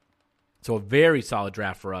so. So a very solid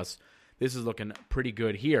draft for us. This is looking pretty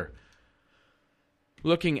good here.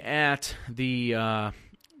 Looking at the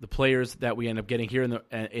players that we end up getting here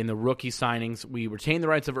in the rookie signings, we retain the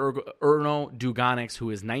rights of Erno Duganics, who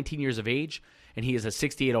is 19 years of age, and he is a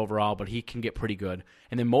 68 overall, but he can get pretty good.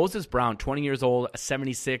 And then Moses Brown, 20 years old, a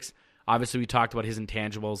 76. Obviously, we talked about his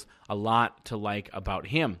intangibles. A lot to like about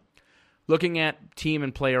him. Looking at team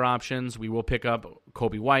and player options, we will pick up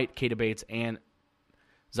Kobe White, Keita Bates, and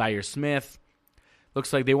Zaire Smith.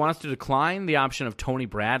 Looks like they want us to decline the option of Tony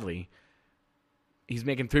Bradley. He's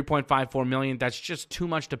making $3.54 million. That's just too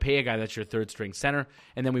much to pay a guy that's your third-string center.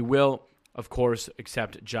 And then we will, of course,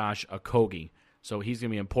 accept Josh Okogie. So he's going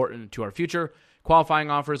to be important to our future. Qualifying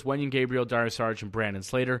offers, Wenyen Gabriel, Darius Saric, and Brandon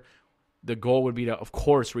Slater. The goal would be to, of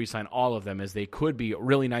course, re-sign all of them as they could be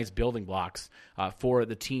really nice building blocks for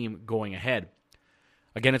the team going ahead.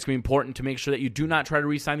 Again, it's going to be important to make sure that you do not try to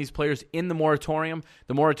re-sign these players in the moratorium.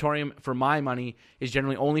 The moratorium, for my money, is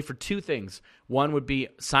generally only for two things. One would be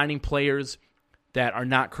signing players that are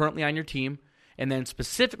not currently on your team, and then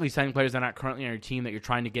specifically signing players that are not currently on your team that you're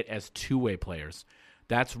trying to get as two-way players.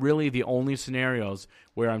 That's really the only scenarios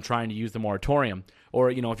where I'm trying to use the moratorium.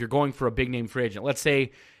 Or, if you're going for a big-name free agent, let's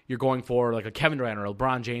say you're going for like a Kevin Durant or a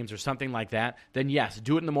LeBron James or something like that, then yes,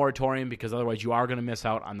 do it in the moratorium because otherwise you are going to miss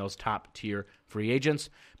out on those top-tier free agents.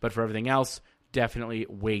 But for everything else, definitely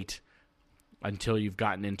wait until you've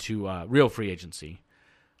gotten into real free agency.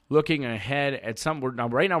 Looking ahead at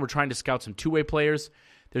right now we're trying to scout some two-way players.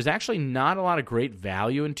 There's actually not a lot of great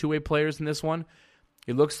value in two-way players in this one.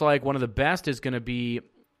 It looks like one of the best is going to be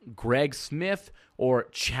Greg Smith or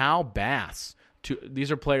Chow Bass.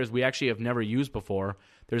 These are players we actually have never used before.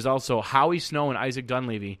 There's also Howie Snow and Isaac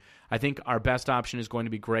Dunleavy. I think our best option is going to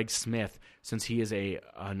be Greg Smith since he is a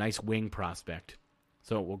nice wing prospect.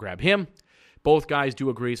 So we'll grab him. Both guys do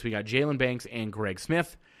agree, so we got Jalen Banks and Greg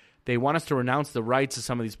Smith. They want us to renounce the rights of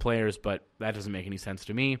some of these players, but that doesn't make any sense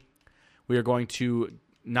to me. We are going to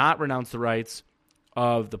not renounce the rights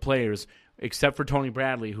of the players, except for Tony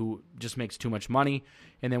Bradley, who just makes too much money.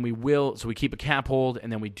 And then we keep a cap hold,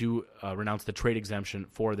 and then we do renounce the trade exemption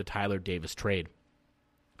for the Tyler Davis trade.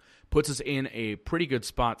 Puts us in a pretty good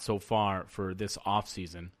spot so far for this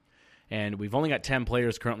offseason. And we've only got 10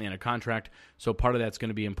 players currently on a contract, so part of that's going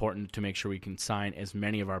to be important to make sure we can sign as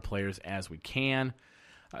many of our players as we can.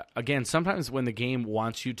 Again, sometimes when the game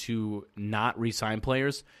wants you to not re-sign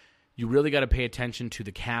players, you really got to pay attention to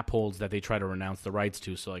the cap holds that they try to renounce the rights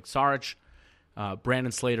to. So like Saric,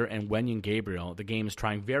 Brandon Slater, and Wenyen Gabriel, the game is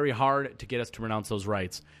trying very hard to get us to renounce those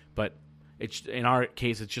rights. But in our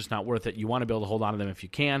case, it's just not worth it. You want to be able to hold on to them if you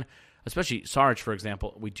can. Especially Saric, for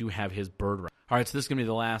example, we do have his bird right. All right, so this is going to be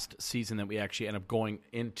the last season that we actually end up going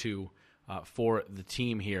into for the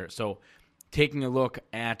team here. So taking a look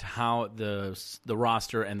at how the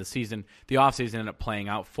roster and the offseason ended up playing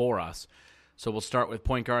out for us. So we'll start with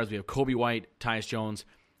point guards. We have Kobe White, Tyus Jones,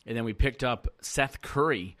 and then we picked up Seth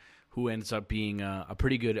Curry, who ends up being a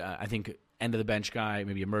pretty good, I think, end-of-the-bench guy,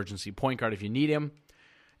 maybe emergency point guard if you need him.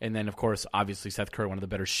 And then, of course, obviously Seth Curry, one of the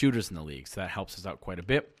better shooters in the league, so that helps us out quite a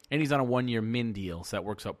bit. And he's on a one-year min deal, so that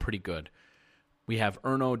works out pretty good. We have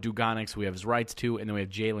Erno Duganix, who we have his rights to, and then we have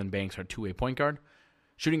Jalen Banks, our two-way point guard.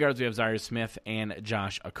 Shooting guards, we have Zaire Smith and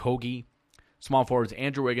Josh Okogie. Small forwards,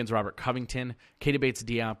 Andrew Wiggins, Robert Covington, Keita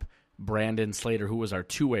Bates-Diop, Brandon Slater, who was our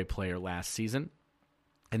two-way player last season.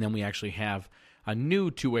 And then we actually have a new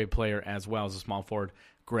two-way player as well as a small forward,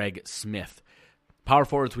 Greg Smith. Power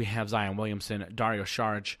forwards, we have Zion Williamson, Dario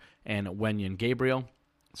Saric, and Wenyen Gabriel.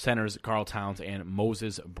 Centers, Karl Towns and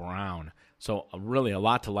Moses Brown. So really a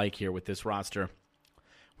lot to like here with this roster.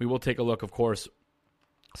 We will take a look, of course,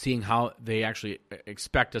 seeing how they actually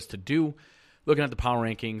expect us to do. Looking at the power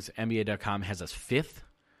rankings, NBA.com has us 5th.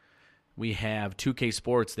 We have 2K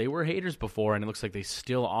Sports. They were haters before, and it looks like they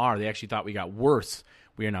still are. They actually thought we got worse.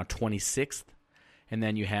 We are now 26th. And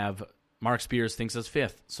then you have Mark Spears thinks us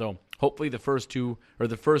 5th. So hopefully the first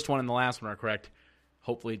one and the last one are correct.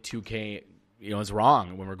 Hopefully 2K is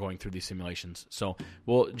wrong when we're going through these simulations. So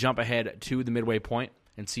we'll jump ahead to the midway point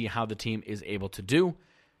and see how the team is able to do.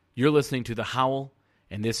 You're listening to The Howl,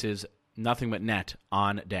 and this is Nothing But Net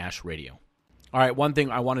on Dash Radio. All right, one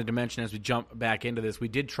thing I wanted to mention as we jump back into this, we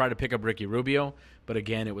did try to pick up Ricky Rubio, but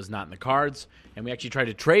again, it was not in the cards. And we actually tried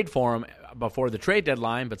to trade for him before the trade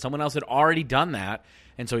deadline, but someone else had already done that,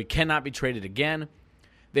 and so he cannot be traded again.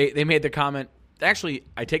 They made the comment. Actually,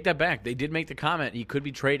 I take that back. They did make the comment he could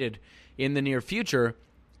be traded in the near future.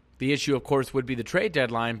 The issue, of course, would be the trade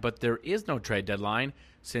deadline, but there is no trade deadline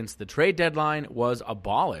since the trade deadline was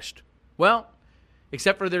abolished. Well,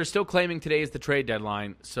 except for they're still claiming today is the trade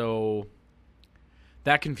deadline, so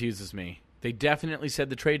that confuses me. They definitely said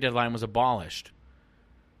the trade deadline was abolished.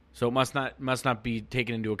 So it must not be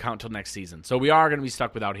taken into account until next season. So we are going to be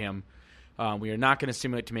stuck without him. We are not going to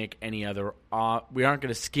simulate to make any other we aren't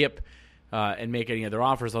going to skip and make any other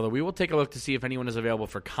offers, although we will take a look to see if anyone is available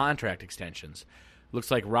for contract extensions. Looks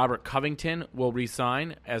like Robert Covington will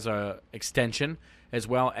re-sign as an extension, as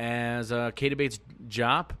well as Keita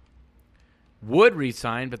Bates-Diop would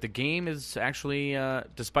re-sign, but the game is actually,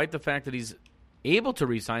 despite the fact that he's able to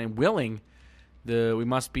re-sign and willing, we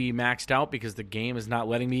must be maxed out because the game is not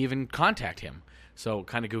letting me even contact him. So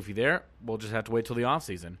kind of goofy there. We'll just have to wait till the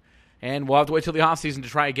offseason. And we'll have to wait till the offseason to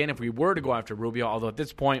try again if we were to go after Rubio, although at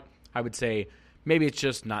this point, I would say maybe it's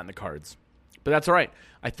just not in the cards. But that's all right.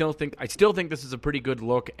 I still think this is a pretty good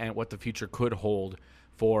look at what the future could hold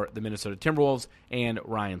for the Minnesota Timberwolves and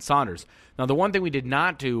Ryan Saunders. Now, the one thing we did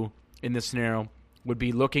not do in this scenario would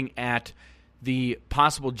be looking at the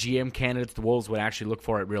possible GM candidates the Wolves would actually look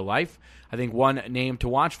for at real life. I think one name to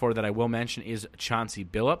watch for that I will mention is Chauncey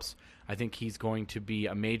Billups. I think he's going to be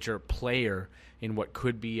a major player in what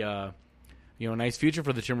could be a nice future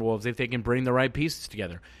for the Timberwolves if they can bring the right pieces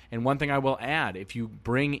together. And one thing I will add, if you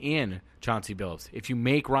bring in Chauncey Billups, if you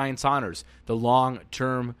make Ryan Saunders the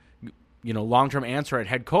long-term answer at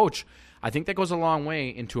head coach, I think that goes a long way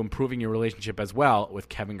into improving your relationship as well with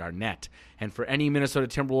Kevin Garnett. And for any Minnesota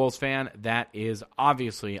Timberwolves fan, that is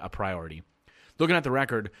obviously a priority. Looking at the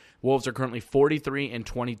record, Wolves are currently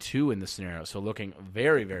 43-22 in this scenario, so looking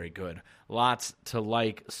very, very good. Lots to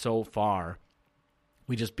like so far.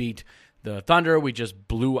 We just beat the Thunder. We just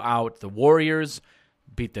blew out the Warriors,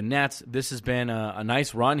 beat the Nets. This has been a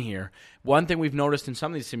nice run here. One thing we've noticed in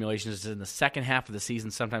some of these simulations is in the second half of the season,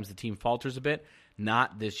 sometimes the team falters a bit.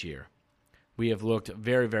 Not this year. We have looked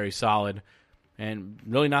very, very solid, and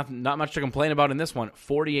really not much to complain about in this one.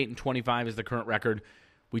 48-25 is the current record.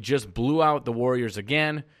 We just blew out the Warriors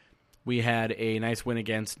again. We had a nice win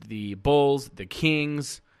against the Bulls, the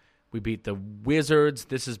Kings. We beat the Wizards.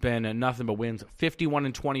 This has been nothing but wins.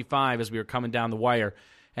 51-25 as we were coming down the wire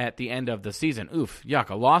at the end of the season. Oof, yuck.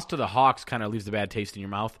 A loss to the Hawks kind of leaves a bad taste in your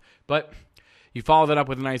mouth. But you follow that up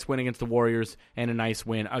with a nice win against the Warriors and a nice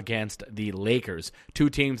win against the Lakers. Two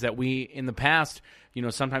teams that we, in the past,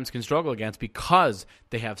 sometimes can struggle against because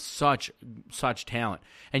they have such talent.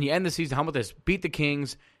 And you end the season, how about this? Beat the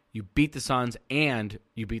Kings, you beat the Suns, and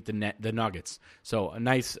you beat the Nuggets. So a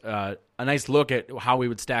nice look at how we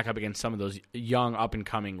would stack up against some of those young,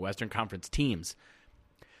 up-and-coming Western Conference teams.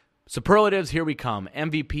 Superlatives, here we come.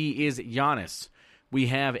 MVP is Giannis. We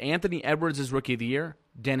have Anthony Edwards as Rookie of the Year.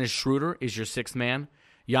 Dennis Schroeder is your sixth man.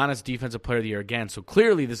 Giannis, Defensive Player of the Year again. So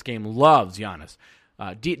clearly this game loves Giannis.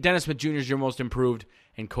 Dennis Smith Jr. is your most improved,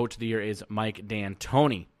 and Coach of the Year is Mike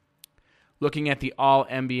D'Antoni. Looking at the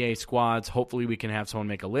All-NBA squads, hopefully we can have someone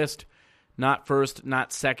make a list. Not first,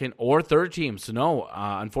 not second, or third team. So no,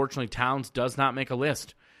 unfortunately, Towns does not make a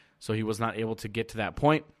list. So he was not able to get to that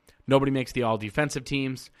point. Nobody makes the all-defensive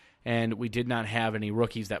teams, and we did not have any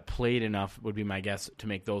rookies that played enough, would be my guess, to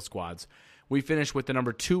make those squads. We finished with the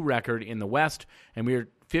number 2 record in the West, and we are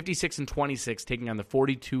 56-26, taking on the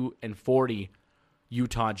 42-40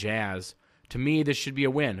 Utah Jazz. To me, this should be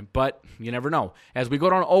a win, but you never know. As we go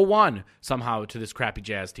down 0-1 somehow to this crappy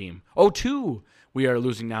Jazz team. 0-2 we are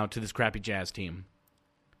losing now to this crappy Jazz team.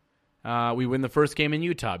 We win the first game in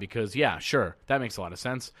Utah because, yeah, sure, that makes a lot of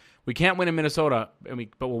sense. We can't win in Minnesota,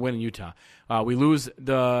 but we'll win in Utah. We lose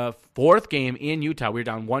the fourth game in Utah. We're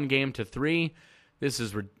down 1-3. This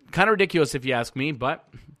is kind of ridiculous if you ask me, but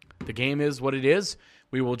the game is what it is.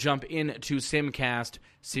 We will jump into Simcast,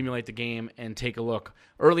 simulate the game, and take a look.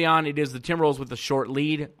 Early on, it is the Timberwolves with a short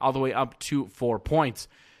lead, all the way up to 4 points.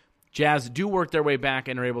 Jazz do work their way back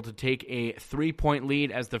and are able to take a 3-point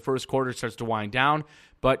lead as the first quarter starts to wind down,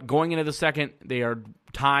 but going into the second, they are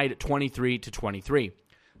tied 23-23.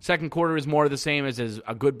 Second quarter is more of the same as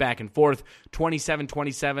a good back and forth,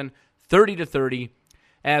 27-27, 30-30.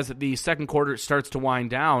 As the second quarter starts to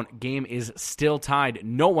wind down, game is still tied.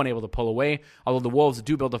 No one able to pull away, although the Wolves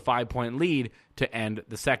do build a 5-point lead to end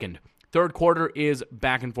the second. Third quarter is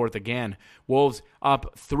back and forth again. Wolves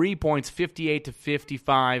up 3 points,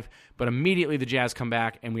 58-55, but immediately the Jazz come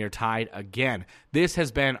back and we are tied again. This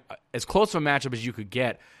has been as close to a matchup as you could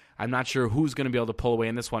get. I'm not sure who's going to be able to pull away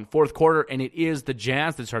in this one. Fourth quarter, and it is the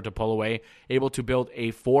Jazz that start to pull away, able to build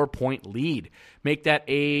a 4-point lead. Make that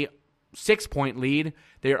a 6-point lead.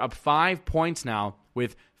 They are up 5 points now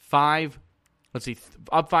with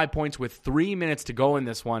up 5 points with 3 minutes to go in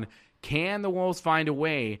this one. Can the Wolves find a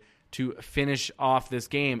way to finish off this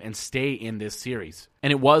game and stay in this series?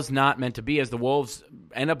 And it was not meant to be, as the Wolves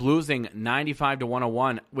end up losing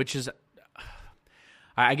 95-101, which is,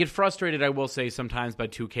 I get frustrated, I will say, sometimes by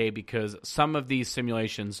 2K because some of these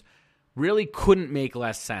simulations really couldn't make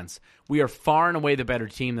less sense. We are far and away the better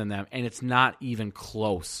team than them, and it's not even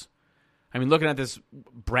close. I mean, looking at this,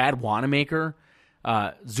 Brad Wanamaker,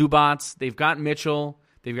 Zubats, they've got Mitchell,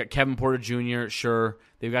 they've got Kevin Porter Jr., sure,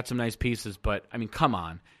 they've got some nice pieces, but, I mean, come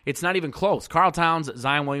on. It's not even close. Karl Towns,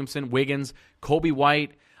 Zion Williamson, Wiggins, Kobe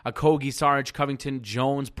White, Okogie, Sarge, Covington,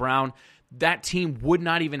 Jones, Brown, that team would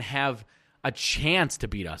not even have a chance to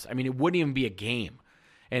beat us. I mean, it wouldn't even be a game.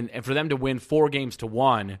 And for them to win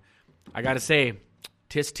 4-1, I got to say,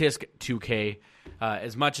 tisk 2K.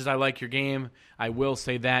 As much as I like your game, I will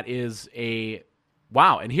say that is a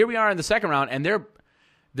wow. And here we are in the second round, and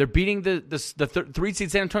they're beating the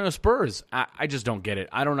 3-seed San Antonio Spurs. I just don't get it.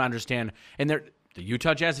 I don't understand. And the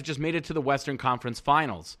Utah Jazz have just made it to the Western Conference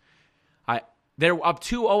Finals. They're up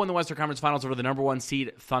 2-0 in the Western Conference Finals over the number 1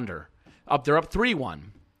 seed Thunder. They're up 3-1.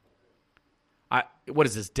 What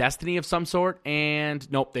is this, destiny of some sort? And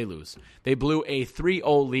nope, they lose. They blew a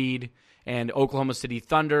 3-0 lead, and Oklahoma City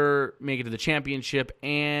Thunder make it to the championship,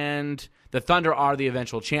 and the Thunder are the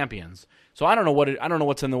eventual champions. So I don't know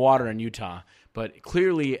what's in the water in Utah, but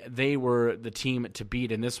clearly they were the team to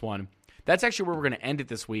beat in this one. That's actually where we're going to end it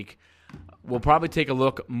this week. We'll probably take a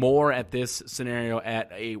look more at this scenario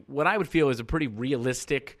at what I would feel is a pretty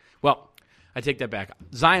realistic. Well, I take that back.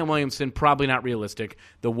 Zion Williamson, probably not realistic.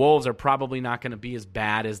 The Wolves are probably not going to be as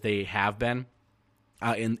bad as they have been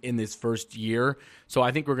in this first year. So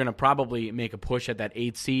I think we're going to probably make a push at that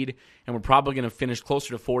 8th seed, and we're probably going to finish closer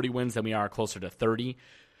to 40 wins than we are closer to 30.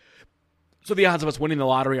 So the odds of us winning the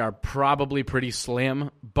lottery are probably pretty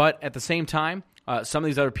slim. But at the same time, some of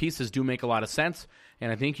these other pieces do make a lot of sense,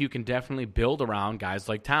 and I think you can definitely build around guys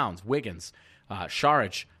like Towns, Wiggins,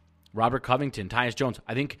 Saric, Robert Covington, Tyus Jones.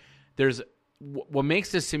 I think there's what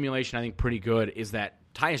makes this simulation, I think, pretty good is that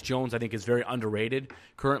Tyus Jones, I think, is very underrated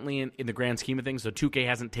currently in the grand scheme of things. So 2K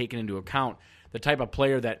hasn't taken into account the type of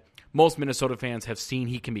player that most Minnesota fans have seen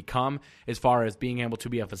he can become as far as being able to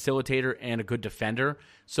be a facilitator and a good defender.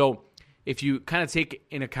 So if you kind of take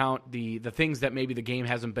in account the things that maybe the game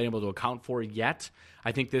hasn't been able to account for yet,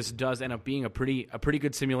 I think this does end up being a pretty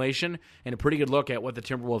good simulation and a pretty good look at what the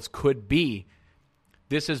Timberwolves could be.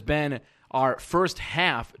 This has been our first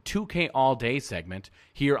half 2K All Day segment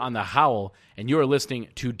here on The Howl, and you're listening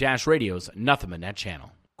to Dash Radio's Nothing But Net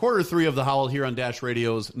channel. Quarter 3 of The Howl here on Dash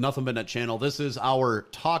Radio's Nothing But Net channel. This is our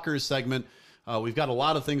Talkers segment. We've got a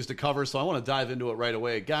lot of things to cover, so I want to dive into it right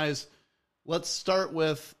away. Guys, let's start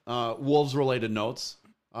with Wolves-related notes.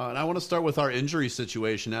 And I want to start with our injury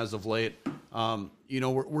situation as of late.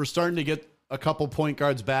 We're starting to get a couple point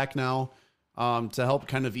guards back now to help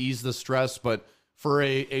kind of ease the stress, but for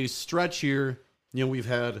a stretch here, we've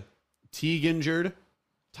had Teague injured,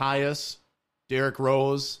 Tyus, Derrick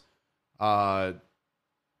Rose.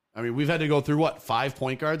 We've had to go through, 5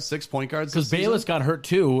 point guards, 6 point guards? Because Bayless got hurt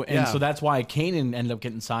too, and Yeah. so that's why Kanan ended up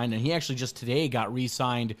getting signed, and he actually just today got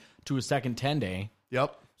re-signed to a second 10-day.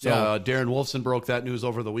 Yep. So, Darren Wolfson broke that news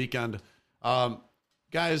over the weekend.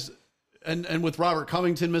 Guys, and with Robert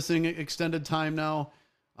Covington missing extended time now,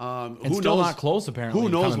 and who still knows, not close, apparently. Who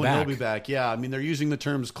knows coming when back. he'll be back? Yeah, they're using the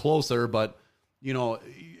terms closer, but,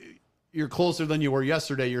 you're closer than you were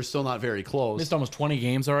yesterday. You're still not very close. Missed almost 20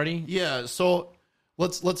 games already. Yeah, so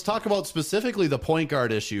let's talk about specifically the point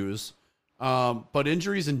guard issues, but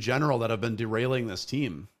injuries in general that have been derailing this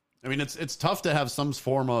team. It's tough to have some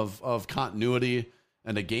form of continuity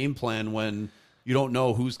and a game plan when you don't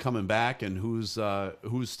know who's coming back and who's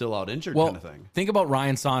still out injured, kind of thing. Think about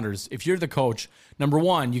Ryan Saunders. If you're the coach, number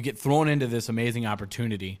one, you get thrown into this amazing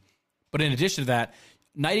opportunity. But in addition to that,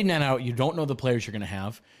 night in, night out, you don't know the players you're going to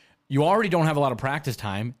have. You already don't have a lot of practice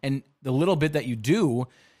time. And the little bit that you do,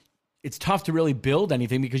 it's tough to really build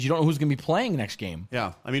anything because you don't know who's going to be playing next game.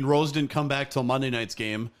 Yeah. Rose didn't come back till Monday night's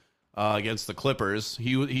game against the Clippers.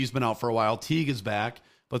 He's been out for a while. Teague is back,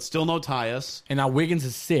 but still no Tyus. And now Wiggins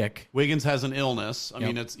is sick. Wiggins has an illness.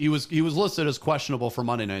 He was listed as questionable for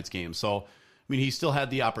Monday night's game. So, he still had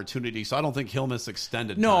the opportunity. So I don't think he'll miss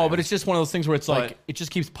extended time. No, but it's just one of those things where it's like it just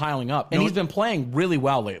keeps piling up. And he's been playing really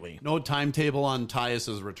well lately. No timetable on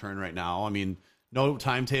Tyus's return right now. No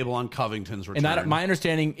timetable on Covington's return. And my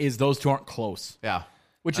understanding is those two aren't close. Yeah.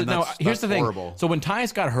 Which is now, here's the thing. Horrible. So when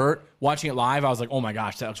Tyus got hurt, watching it live, I was like, oh my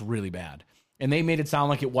gosh, that looks really bad. And they made it sound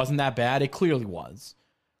like it wasn't that bad. It clearly was.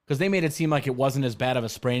 Because they made it seem like it wasn't as bad of a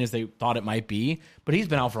sprain as they thought it might be. But he's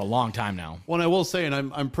been out for a long time now. Well, and I will say, and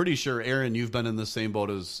I'm pretty sure, Aaron, you've been in the same boat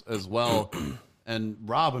as well. And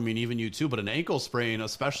Rob, even you too, but an ankle sprain,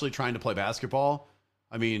 especially trying to play basketball,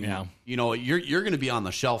 you're going to be on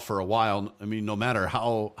the shelf for a while. No matter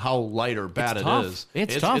how light or bad it is.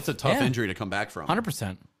 It's tough. It's a tough injury to come back from.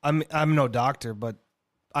 100%. I'm no doctor, but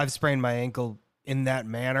I've sprained my ankle in that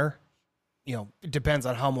manner. It depends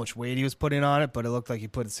on how much weight he was putting on it, but it looked like he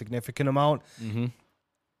put a significant amount. Mm-hmm.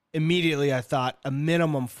 Immediately, I thought a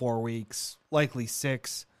minimum 4 weeks, likely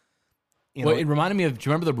 6. It reminded me of, do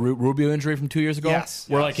you remember the Rubio injury from 2 years ago? Yes.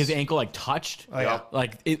 Where his ankle touched? Oh, yeah.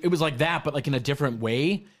 It was like that, but in a different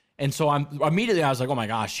way. And so I was like, oh my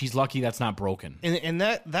gosh, he's lucky that's not broken. And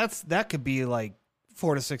that could be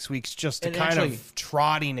 4 to 6 weeks just to And kind actually, of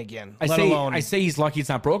trotting again. I say he's lucky it's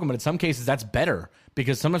not broken, but in some cases that's better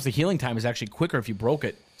because sometimes the healing time is actually quicker if you broke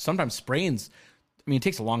it. Sometimes sprains, it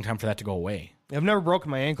takes a long time for that to go away. I've never broken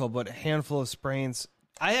my ankle, but a handful of sprains.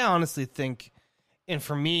 I honestly think, and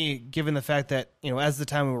for me, given the fact that, as the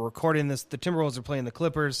time we were recording this, the Timberwolves are playing the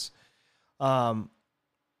Clippers. Before,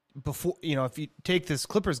 if you take this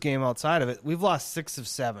Clippers game outside of it, we've lost 6 of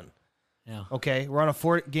 7. Yeah. Okay, we're on a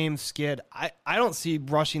 4-game skid. I don't see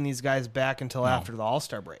rushing these guys back until after the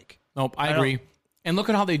All-Star break. Nope, I agree. And look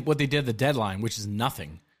at what they did at the deadline, which is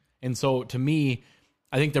nothing. And so to me,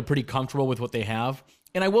 I think they're pretty comfortable with what they have.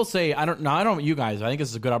 And I will say, I don't know you guys, I think this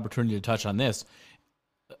is a good opportunity to touch on this.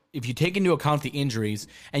 If you take into account the injuries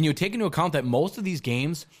and you take into account that most of these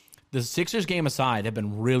games, the Sixers game aside, have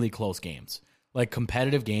been really close games, like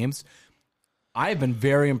competitive games. I've been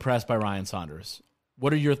very impressed by Ryan Saunders.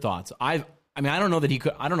 What are your thoughts? I don't know that he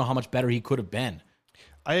could. I don't know how much better he could have been.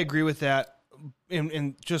 I agree with that.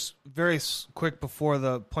 And just very quick before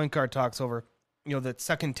the point guard talks over, that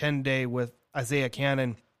second 10-day with Isaiah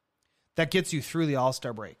Cannon, that gets you through the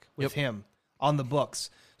All-Star break with him on the books.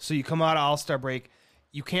 So you come out of All-Star break,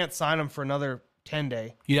 you can't sign him for another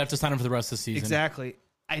 10-day. You'd have to sign him for the rest of the season. Exactly.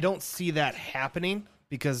 I don't see that happening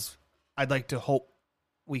because I'd like to hope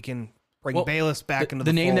we can bring Bayless back into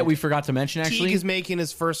the name fold. that we forgot to mention, actually. Teague is making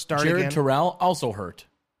his first start Jared again. Terrell also hurt.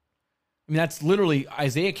 I mean, that's literally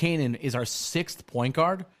Isaiah Canaan is our 6th point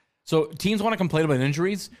guard. So teams want to complain about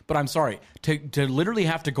injuries, but I'm sorry. To literally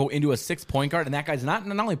have to go into a 6th point guard, and that guy's not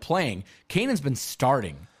only playing, Canaan's been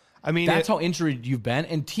starting. I mean, that's how injured you've been.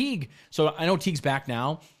 And Teague, so I know Teague's back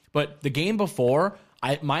now, but the game before,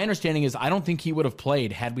 my understanding is I don't think he would have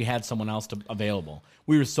played had we had someone else available.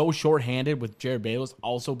 We were so shorthanded with Jared Bayless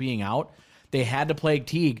also being out. They had to play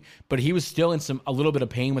Teague, but he was still in a little bit of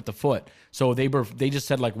pain with the foot. So they just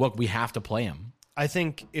said, like, look, we have to play him. I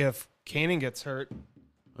think if Canaan gets hurt,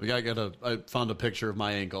 I found a picture of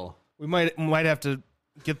my ankle. we might have to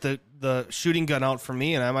get the shooting gun out for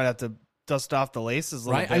me, and I might have to dust off the laces a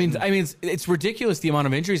little bit. I mean, it's ridiculous the amount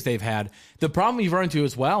of injuries they've had. The problem you've run into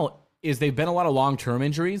as well is they've been a lot of long-term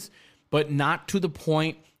injuries, but not to the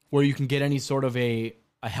point where you can get any sort of a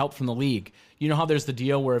help from the league. You know how there's the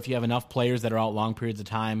deal where if you have enough players that are out long periods of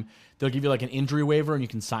time, they'll give you like an injury waiver and you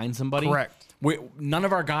can sign somebody? Correct. None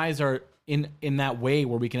of our guys are in that way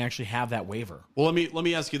where we can actually have that waiver. Well, let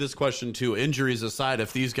me ask you this question too. Injuries aside,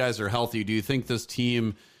 if these guys are healthy, do you think this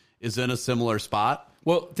team is in a similar spot?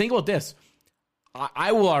 Well, think about this.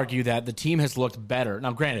 I will argue that the team has looked better.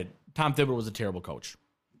 Now, granted, Tom Thibodeau was a terrible coach.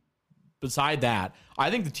 Beside that,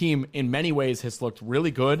 I think the team in many ways has looked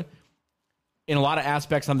really good in a lot of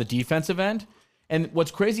aspects on the defensive end. And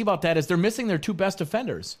what's crazy about that is they're missing their 2 best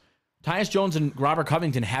defenders. Tyus Jones and Robert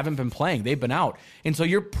Covington haven't been playing. They've been out. And so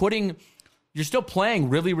you're still playing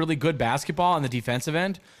really, really good basketball on the defensive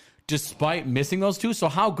end despite missing those 2. So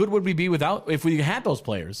how good would we be if we had those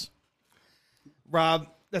players? Rob,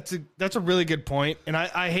 that's a really good point. And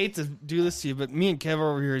I hate to do this to you, but me and Kev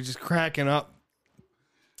over here are just cracking up.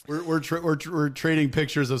 We're trading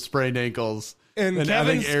pictures of sprained ankles. And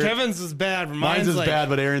Kevin's is bad. Mine's is bad,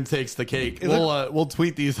 but Aaron takes the cake. We'll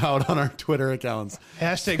tweet these out on our Twitter accounts.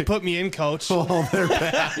 Hashtag put me in, coach. Oh, they're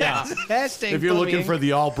bad. Yeah. Hashtag if you're looking for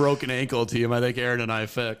the all broken ankle team, I think Aaron and I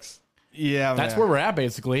fix. Yeah, that's where we're at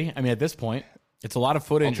basically. I mean, at this point, it's a lot of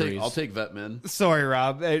foot injuries. I'll take Vetman. Sorry,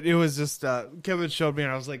 Rob. It was just Kevin showed me,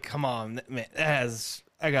 and I was like, "Come on, man,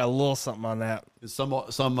 I got a little something on that." Some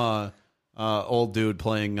old dude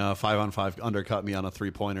playing 5-on-5 undercut me on a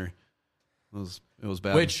 3-pointer. It was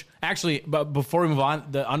bad. Which actually, but before we move on,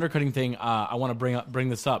 the undercutting thing, I want to bring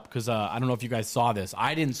this up because I don't know if you guys saw this.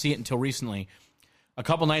 I didn't see it until recently. A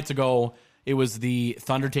couple nights ago, it was the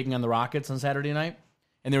Thunder taking on the Rockets on Saturday night,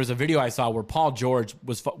 and there was a video I saw where Paul George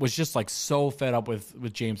was just like so fed up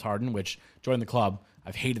with James Harden, which joined the club.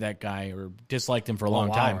 I've hated that guy or disliked him for a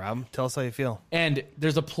long time. Rob, tell us how you feel. And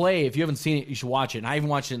there's a play, if you haven't seen it, you should watch it. And I even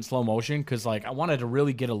watched it in slow motion because like I wanted to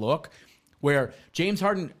really get a look where James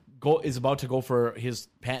Harden is about to go for his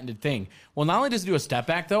patented thing. Well, not only does he do a step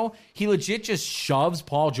back, though, he legit just shoves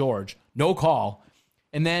Paul George, no call.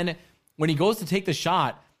 And then when he goes to take the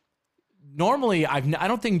shot, normally I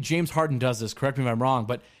don't think James Harden does this, correct me if I'm wrong,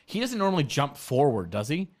 but he doesn't normally jump forward, does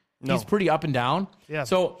he? No. He's pretty up and down. Yeah.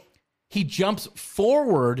 So he jumps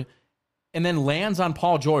forward and then lands on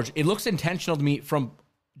Paul George. It looks intentional to me from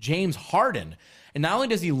James Harden. And not only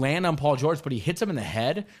does he land on Paul George, but he hits him in the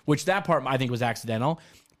head, which that part I think was accidental.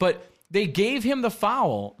 But they gave him the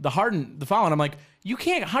foul, the foul, and I'm like, you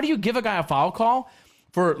can't. How do you give a guy a foul call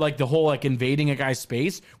for like the whole like invading a guy's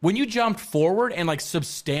space when you jumped forward and like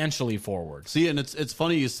substantially forward? See, and it's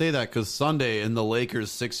funny you say that because Sunday in the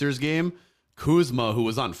Lakers-Sixers game, Kuzma, who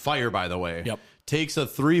was on fire by the way, takes a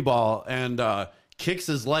 3-ball and kicks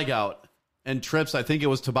his leg out and trips. I think it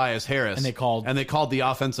was Tobias Harris, and they called the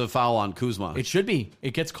offensive foul on Kuzma. It should be.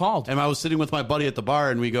 It gets called. And I was sitting with my buddy at the bar,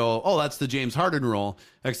 and we go, "Oh, that's the James Harden rule,"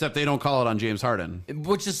 except they don't call it on James Harden,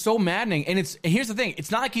 which is so maddening. And here's the thing: it's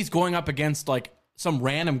not like he's going up against like some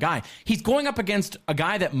random guy. He's going up against a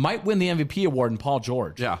guy that might win the MVP award in Paul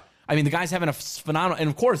George. Yeah, I mean the guy's having a phenomenal, and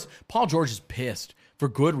of course Paul George is pissed for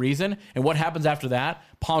good reason. And what happens after that?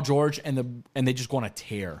 Paul George and they just go on a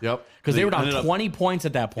tear. Yep. Because they were down 20 points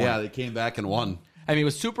at that point. Yeah, they came back and won. I mean, it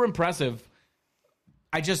was super impressive.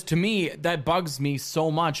 To me, that bugs me so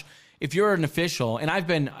much. If you're an official,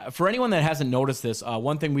 and for anyone that hasn't noticed this,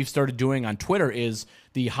 one thing we've started doing on Twitter is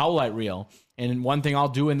the highlight reel. And one thing I'll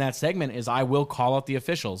do in that segment is I will call out the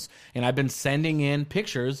officials. And I've been sending in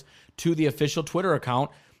pictures to the official Twitter account,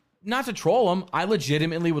 not to troll them. I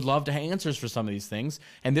legitimately would love to have answers for some of these things.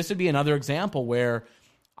 And this would be another example where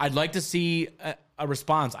I'd like to see a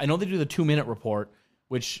response. I know they do the 2-minute report,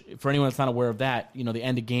 which for anyone that's not aware of that, the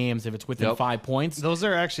end of games, if it's within 5 points. Those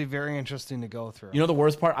are actually very interesting to go through. You know the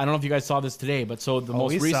worst part? I don't know if you guys saw this today, but so the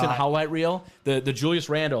most recent highlight reel, the Julius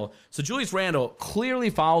Randle. So Julius Randle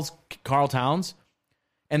clearly fouls Karl Towns.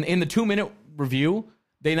 And in the 2-minute review,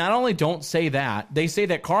 they not only don't say that, they say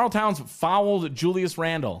that Karl Towns fouled Julius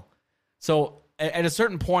Randle. So at a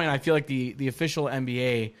certain point, I feel like the official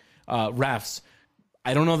NBA refs,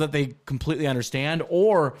 I don't know that they completely understand,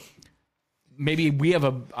 or maybe we have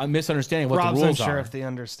a misunderstanding of what Rob's the rules unsure are. if they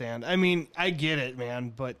understand. I mean, I get it,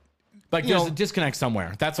 man, but there's a disconnect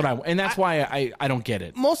somewhere. That's what that's why I don't get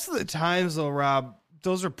it. Most of the times, though, Rob,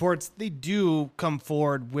 those reports, they do come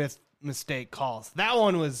forward with mistake calls. That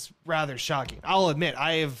one was rather shocking. I'll admit,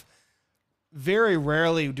 very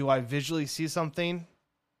rarely do I visually see something,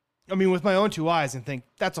 with my own 2 eyes and think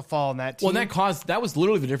that's a foul on that team. Well, that was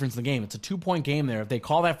literally the difference in the game. It's a 2-point game there. If they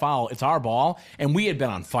call that foul, it's our ball, and we had been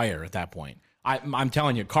on fire at that point. I'm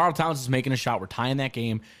telling you, Karl Towns is making a shot. We're tying that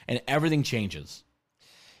game, and everything changes.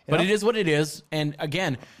 But it is what it is. And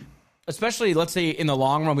again, especially, let's say in the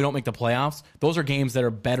long run, we don't make the playoffs. Those are games that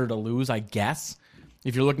are better to lose, I guess,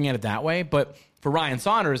 if you're looking at it that way. But for Ryan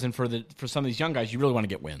Saunders and for some of these young guys, you really want to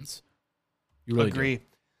get wins. You really agree. do.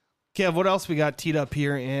 Kev, what else we got teed up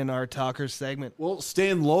here in our Talkers segment? Well,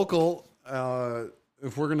 staying local,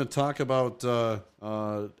 if we're going to talk about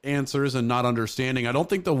answers and not understanding, I don't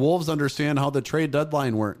think the Wolves understand how the trade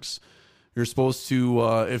deadline works. You're supposed to,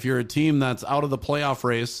 if you're a team that's out of the playoff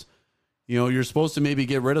race, you're supposed to maybe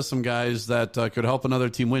get rid of some guys that could help another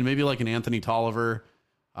team win, maybe like an Anthony Tolliver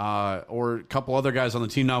or a couple other guys on the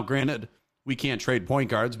team. Now, granted, we can't trade point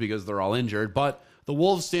guards because they're all injured, but the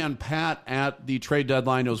Wolves stand pat at the trade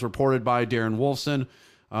deadline. It was reported by Darren Wolfson,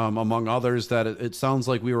 among others, that it sounds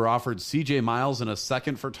like we were offered CJ Miles and a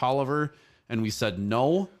second for Tolliver, and we said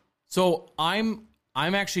no. So I'm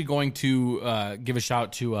actually going to give a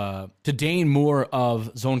shout to Dane Moore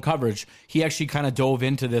of Zone Coverage. He actually kind of dove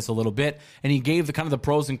into this a little bit, and he gave the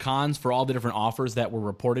pros and cons for all the different offers that were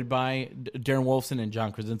reported by Darren Wolfson and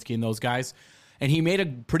John Krasinski and those guys. And he made a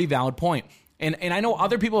pretty valid point. And I know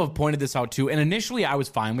other people have pointed this out too. And initially I was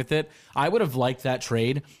fine with it. I would have liked that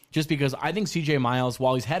trade just because I think CJ Miles,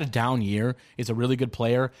 while he's had a down year, is a really good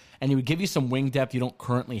player. And he would give you some wing depth you don't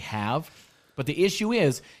currently have. But the issue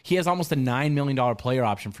is he has almost a $9 million player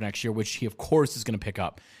option for next year, which he, of course, is going to pick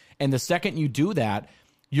up. And the second you do that,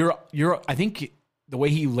 I think the way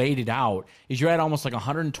he laid it out is you're at almost like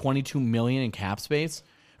 $122 million in cap space.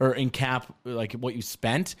 Or in cap, like what you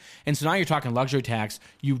spent. And so now you're talking luxury tax.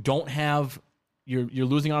 You don't have... You're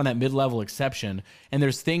losing out on that mid-level exception, and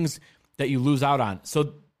there's things that you lose out on.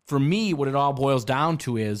 So for me, what it all boils down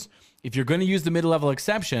to is if you're going to use the mid-level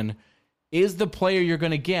exception, is the player you're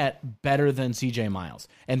going to get better than CJ Miles?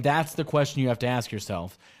 And that's the question you have to ask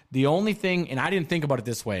yourself. The only thing, and I didn't think about it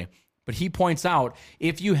this way, but he points out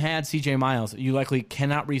if you had CJ Miles, you likely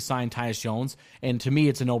cannot re-sign Tyus Jones, and to me,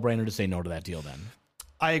 it's a no-brainer to say no to that deal then.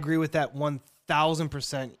 I agree with that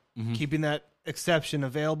 1,000%. Keeping that exception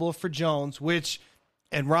available for Jones,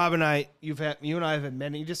 and Rob and I, you and I have had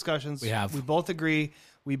many discussions. We have. We both agree.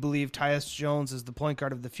 We believe Tyus Jones is the point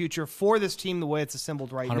guard of the future for this team the way it's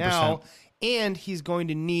assembled right 100%. Now, and he's going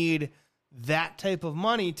to need that type of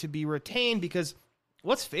money to be retained because,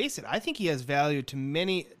 let's face it, I think he has value to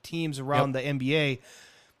many teams around the NBA.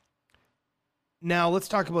 Now, let's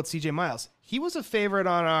talk about CJ Miles. He was a favorite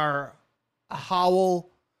on our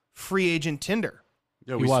Howell free agent Tinder.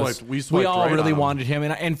 Yeah, we all really wanted him,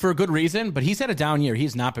 and for a good reason, but he's had a down year.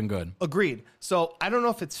 He's not been good. Agreed. So I don't know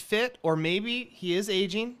if it's fit or maybe he is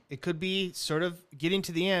aging. It could be sort of getting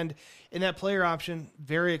to the end. And that player option,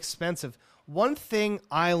 very expensive. One thing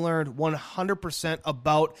I learned 100%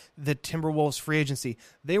 about the Timberwolves free agency,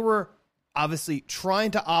 they were obviously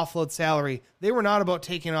trying to offload salary. They were not about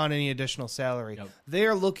taking on any additional salary. Yep. They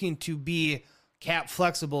are looking to be cap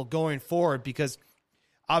flexible going forward because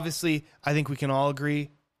obviously, I think we can all agree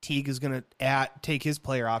Teague is going to take his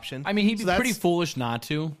player option. I mean, he'd be pretty foolish not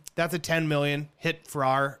to. That's a $10 million hit for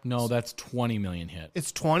our... No, that's $20 million hit.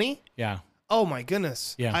 It's 20? Yeah. Oh, my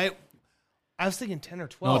goodness. Yeah. I was thinking 10 or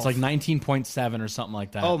 12. No, it's like 19.7 or something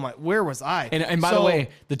like that. Oh my, where was I? And by the way,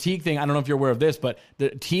 the Teague thing, I don't know if you're aware of this, but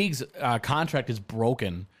the Teague's contract is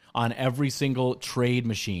broken on every single trade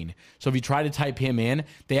machine. So if you try to type him in,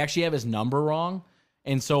 they actually have his number wrong.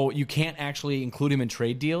 And so you can't actually include him in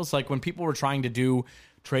trade deals. Like when people were trying to do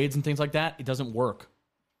trades and things like that, it doesn't work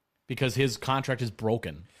because his contract is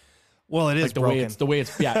broken. Well, it is like broken. The way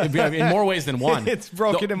it's in more ways than one. It's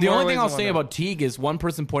broken in the more only ways thing I'll than say one. about Teague is one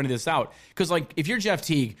person pointed this out. Because like if you're Jeff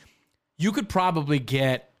Teague, you could probably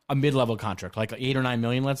get a mid-level contract, like $8 or $9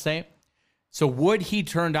 million, let's say. So would he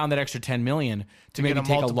turn down that extra $10 million to maybe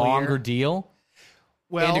take a longer deal?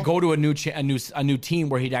 Well, and to go to a new team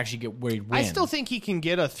where he'd actually get where he'd win. I still think he can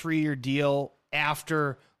get a 3-year deal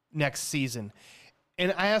after next season.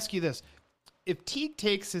 And I ask you this: if Teague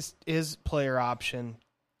takes his player option,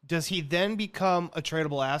 does he then become a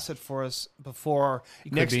tradable asset for us before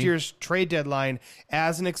next year's trade deadline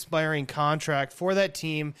as an expiring contract for that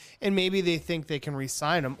team? And maybe they think they can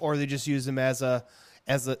re-sign him, or they just use him as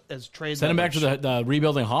trade. Send him back to the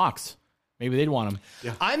rebuilding Hawks. Maybe they'd want him.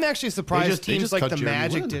 Yeah. I'm actually surprised teams like the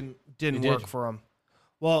Magic didn't work for him.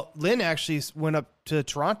 Well, Lynn actually went up to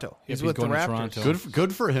Toronto. He's with the Raptors.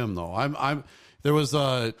 Good for him though. There was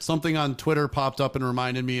something on Twitter popped up and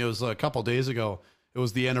reminded me. It was a couple days ago. It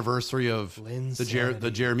was the anniversary of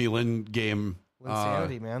the Jeremy Lin game.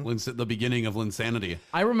 Linsanity, man. The beginning of Linsanity.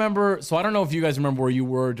 I remember, so I don't know if you guys remember where you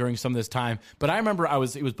were during some of this time, but I remember it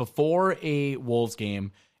was before a Wolves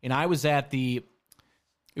game, and I was at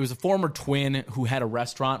it was a former Twin who had a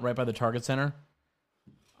restaurant right by the Target Center.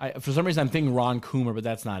 For some reason, I'm thinking Ron Coomer, but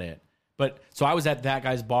that's not it. But so I was at that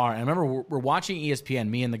guy's bar, and I remember we're watching ESPN,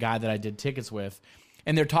 me and the guy that I did tickets with,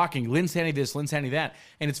 and they're talking Linsanity this, Linsanity that.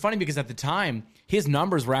 And it's funny because at the time, his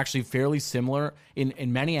numbers were actually fairly similar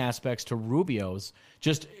in many aspects to Rubio's.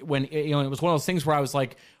 Just when, it was one of those things where I was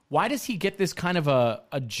like, why does he get this kind of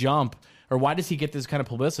a jump, or why does he get this kind of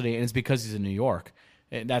publicity? And it's because he's in New York.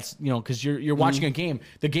 That's, because you're watching a game.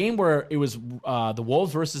 The game where it was the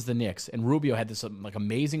Wolves versus the Knicks, and Rubio had this like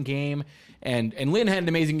amazing game, and Lynn had an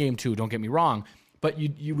amazing game too. Don't get me wrong, but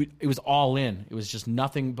it was all in. It was just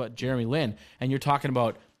nothing but Jeremy Lin, and you're talking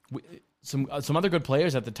about some other good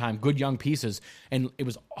players at the time, good young pieces, and it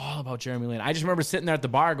was all about Jeremy Lin. I just remember sitting there at the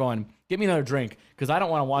bar going, "Get me another drink," because I don't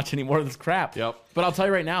want to watch any more of this crap. Yep. But I'll tell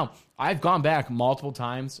you right now, I've gone back multiple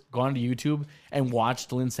times, gone to YouTube and watched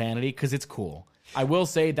Linsanity because it's cool. I will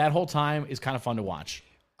say that whole time is kind of fun to watch.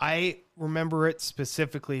 I remember it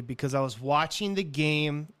specifically because I was watching the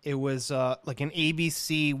game. It was like an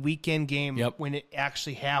ABC weekend game when it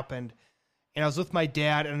actually happened. And I was with my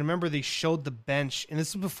dad, and I remember they showed the bench, and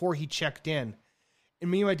this was before he checked in.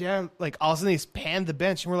 And me and my dad, like, all of a sudden they panned the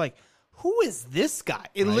bench, and we're like, who is this guy?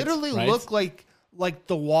 It literally looked like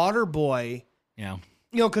the water boy. Yeah.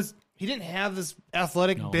 Because he didn't have this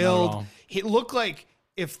athletic build. He looked like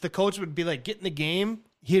if the coach would be like, get in the game,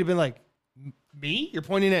 he'd have been like, me? You're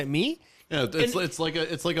pointing at me? Yeah, it's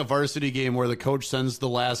like a varsity game where the coach sends the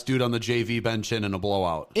last dude on the JV bench in a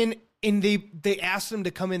blowout. And they asked him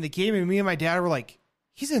to come in the game, and me and my dad were like,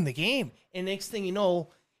 he's in the game. And next thing you know,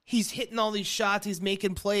 he's hitting all these shots, he's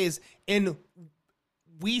making plays, and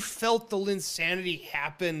we felt the Linsanity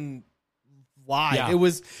happen live.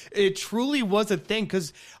 Yeah. It truly was a thing,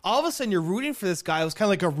 because all of a sudden you're rooting for this guy. It was kind of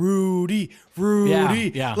like a Rudy.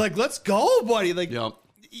 Yeah. Like, let's go, buddy. Like, yep.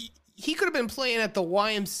 He could have been playing at the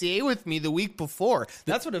YMCA with me the week before.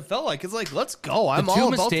 That's what it felt like. It's like, let's go. I'm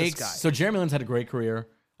all about this guy. So Jeremy Lin's had a great career.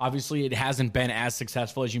 Obviously, it hasn't been as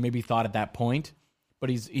successful as you maybe thought at that point, but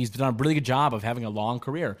he's done a really good job of having a long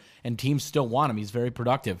career, and teams still want him. He's very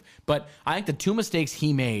productive. But I think the two mistakes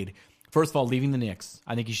he made, first of all, leaving the Knicks.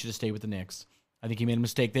 I think he should have stayed with the Knicks. I think he made a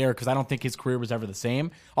mistake there because I don't think his career was ever the same.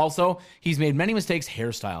 Also, he's made many mistakes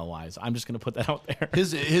hairstyle-wise. I'm just going to put that out there.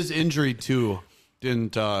 His injury, too,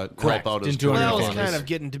 didn't help out his career. That was kind of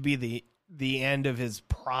getting to be the end of his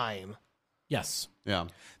prime. Yes. Yeah.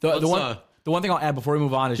 The one thing I'll add before we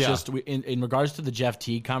move on is just in regards to the Jeff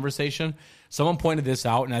Teague conversation, someone pointed this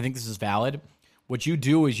out, and I think this is valid. What you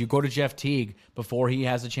do is you go to Jeff Teague before he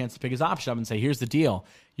has a chance to pick his option up and say, here's the deal.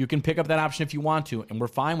 You can pick up that option if you want to, and we're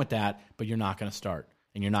fine with that, but you're not going to start.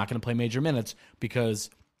 And you're not going to play major minutes because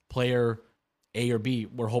player A or B,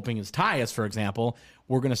 we're hoping is Tyus, for example,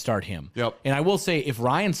 we're going to start him. Yep. And I will say, if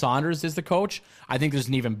Ryan Saunders is the coach, I think there's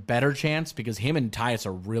an even better chance because him and Tyus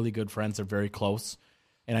are really good friends. They're very close.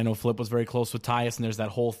 And I know Flip was very close with Tyus, and there's that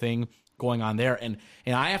whole thing going on there. And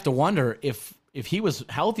I have to wonder if he was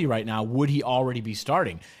healthy right now, would he already be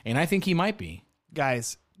starting? And I think he might be.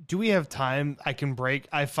 Guys, do we have time I can break?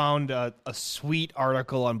 I found a sweet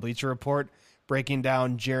article on Bleacher Report breaking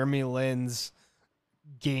down Jeremy Lin's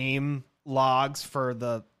game logs for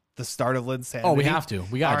the start of Lynn Sanity? Oh, we have to.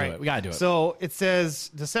 We got to do All it. We got to do it. So it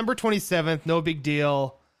says December 27th, no big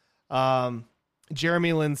deal.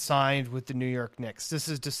 Jeremy Lin signed with the New York Knicks. This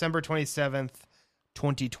is December 27th,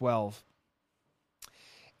 2012.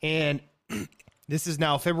 And this is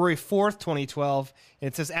now February 4th, 2012. And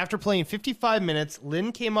it says, after playing 55 minutes,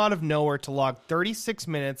 Lin came out of nowhere to log 36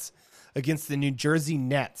 minutes against the New Jersey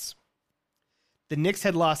Nets. The Knicks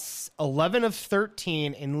had lost 11 of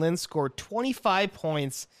 13, and Lin scored 25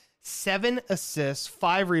 points, 7 assists,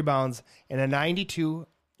 5 rebounds, and a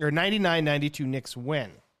 99-92 Knicks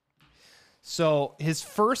win. So his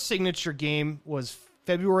first signature game was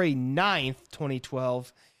February 9th,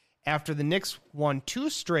 2012, after the Knicks won 2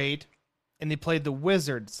 straight, and they played the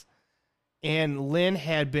Wizards. And Lin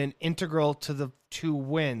had been integral to the 2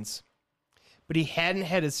 wins, but he hadn't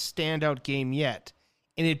had his standout game yet.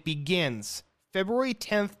 And it begins February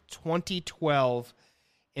 10th, 2012,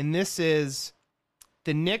 and this is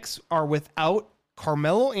the Knicks are without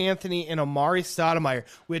Carmelo Anthony and Amari Stoudemire,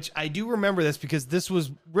 which I do remember this because this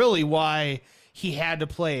was really why he had to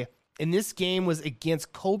play. And this game was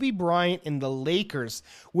against Kobe Bryant and the Lakers,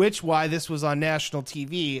 which why this was on national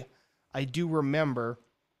TV, I do remember.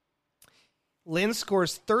 Lin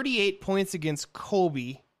scores 38 points against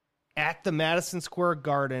Kobe at the Madison Square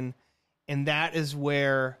Garden, and that is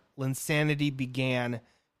where Linsanity began.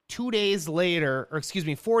 4 days later,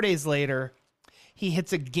 he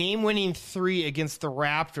hits a game-winning 3 against the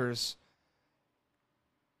Raptors.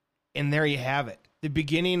 And there you have it. The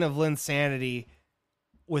beginning of Linsanity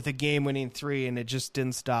with a game-winning 3, and it just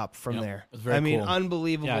didn't stop from there. It's very cool.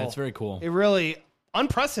 Unbelievable. Yeah, it's very cool. It really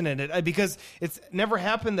unprecedented because it's never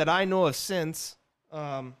happened that I know of since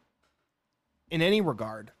in any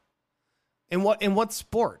regard. In what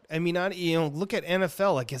sport? I mean, look at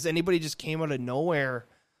NFL. Like, has anybody just came out of nowhere?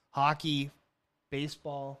 Hockey,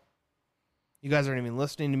 baseball. You guys aren't even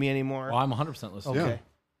listening to me anymore. Well, I'm 100% listening. Okay.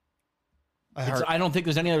 Yeah. I don't think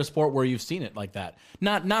there's any other sport where you've seen it like that.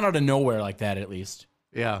 Not out of nowhere like that, at least.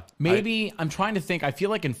 Yeah. Maybe I'm trying to think. I feel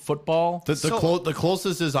like in football, the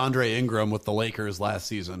closest is Andre Ingram with the Lakers last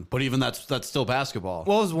season, but even that's still basketball.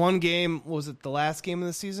 What was one game? Was it the last game of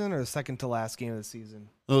the season or the second to last game of the season?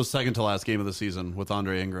 It was second to last game of the season with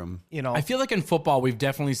Andre Ingram. I feel like in football we've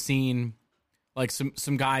definitely seen like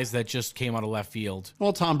some guys that just came out of left field.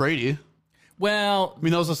 Well, Tom Brady. Well, I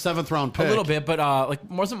mean, that was a 7th round pick. A little bit, but like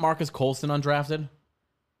wasn't Marcus Colston undrafted?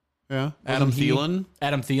 Yeah, Adam Thielen.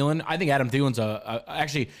 Adam Thielen. I think Adam Thielen's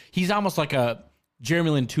actually he's almost like a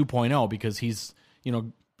Jeremy Lin 2.0 because he's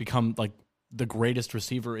become like the greatest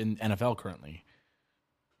receiver in NFL currently.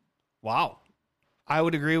 Wow, I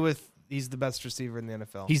would agree with he's the best receiver in the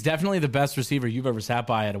NFL. He's definitely the best receiver you've ever sat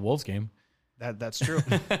by at a Wolves game. That's true.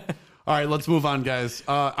 All right, let's move on, guys.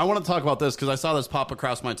 I want to talk about this because I saw this pop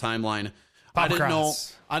across my timeline. I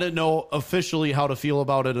didn't know officially how to feel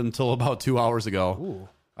about it until about 2 hours ago. Ooh.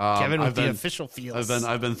 Kevin with the official feels.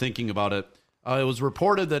 I've been thinking about it. It was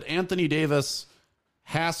reported that Anthony Davis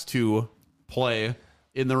has to play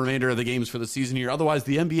in the remainder of the games for the season here. Otherwise,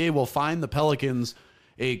 the NBA will fine the Pelicans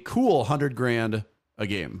a cool $100,000 a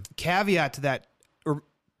game. Caveat to that: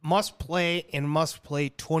 must play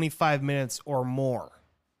 25 minutes or more.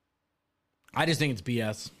 I just think it's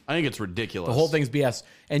BS. I think it's ridiculous. The whole thing's BS.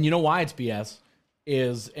 And you know why it's BS?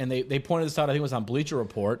 And they pointed this out, I think it was on Bleacher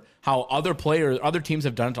Report, how other teams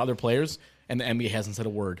have done it to other players, and the NBA hasn't said a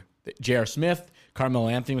word. J.R. Smith, Carmelo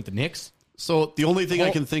Anthony with the Knicks. So the only thing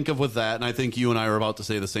I can think of with that, and I think you and I are about to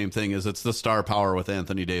say the same thing, is it's the star power with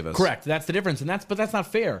Anthony Davis. Correct. That's the difference. But that's not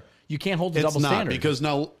fair. You can't hold the double standard.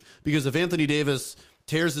 Because if Anthony Davis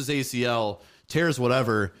tears his ACL, tears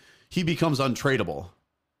whatever, he becomes untradeable.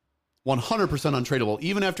 100% untradeable,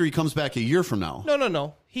 even after he comes back a year from now.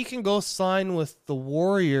 No. He can go sign with the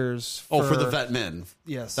Warriors. For the vet min.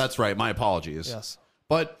 Yes. That's right. My apologies. Yes.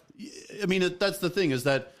 But, I mean, that's the thing, is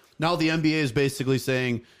that now the NBA is basically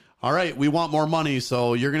saying, all right, we want more money,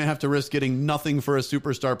 so you're going to have to risk getting nothing for a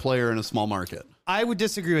superstar player in a small market. I would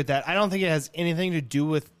disagree with that. I don't think it has anything to do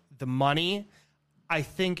with the money. I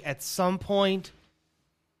think at some point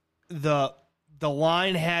the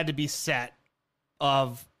line had to be set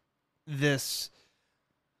of this,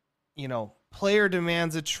 player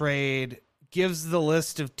demands a trade, gives the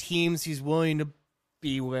list of teams he's willing to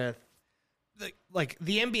be with. Like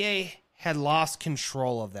the NBA had lost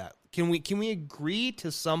control of that. Can we agree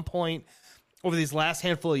to some point over these last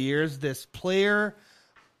handful of years, this player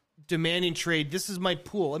demanding trade, this is my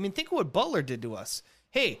pool. I mean, think of what Butler did to us.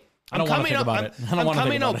 Hey, I'm coming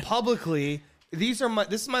out publicly. This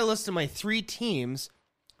is my list of my 3 teams.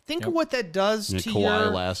 Think of what that does to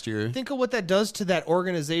Kawhi last year. Think of what that does to that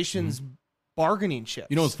organization's bargaining chips.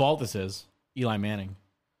 You know whose fault this is? Eli Manning.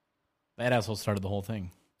 That asshole started the whole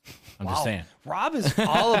thing. I'm just saying. Rob is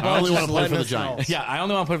all about I only want to play letting for the us know. Giants. Yeah, I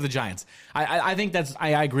only want to play for the Giants. I think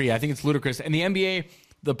I agree. I think it's ludicrous. And the NBA,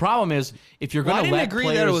 the problem is if you're Well, going I to didn't let agree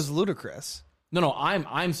players, that it was ludicrous. No,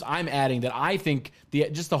 I'm adding that I think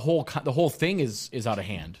the whole thing is out of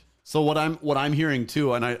hand. So what I'm hearing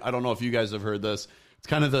too, and I don't know if you guys have heard this, it's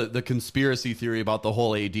kind of the conspiracy theory about the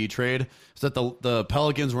whole AD trade, is that the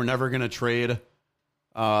Pelicans were never going to trade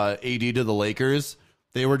AD to the Lakers.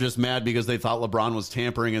 They were just mad because they thought LeBron was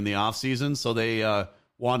tampering in the offseason, so they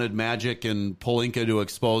wanted Magic and Pelinka to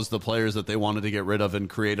expose the players that they wanted to get rid of and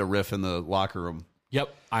create a riff in the locker room.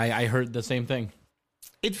 Yep, I heard the same thing.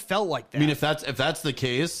 It felt like that. I mean, if that's the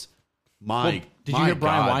case, Did you hear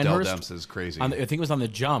Brian Dell Weinhurst? Demps is crazy. I think it was on The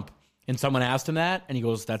Jump, and someone asked him that, and he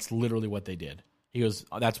goes, "That's literally what they did." He goes,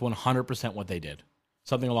 "That's 100% what they did."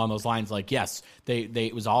 Something along those lines, like, yes, they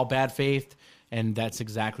it was all bad faith, and that's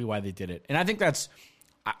exactly why they did it. And I think that's,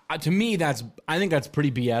 to me, I think that's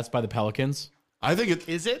pretty BS by the Pelicans. I think it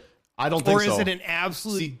is it, I don't think so. Or is it an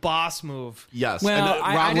absolute boss move? Yes. Well, and,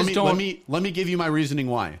 Rob, I just don't. Let me give you my reasoning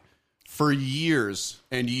why. For years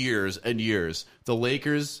and years and years, the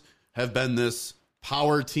Lakers have been this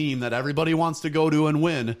power team that everybody wants to go to and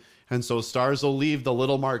win. And so stars will leave the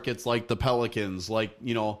little markets like the Pelicans, like,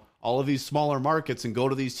 all of these smaller markets and go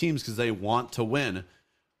to these teams because they want to win.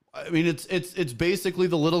 I mean, it's basically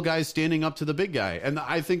the little guy standing up to the big guy. And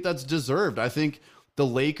I think that's deserved. I think the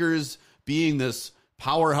Lakers being this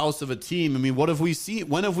powerhouse of a team. I mean, when have we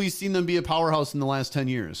seen them be a powerhouse in the last 10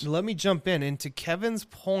 years? Let me jump in. And to Kevin's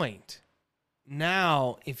point,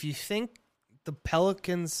 now, if you think the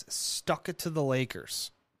Pelicans stuck it to the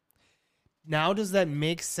Lakers, now does that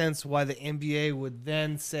make sense why the NBA would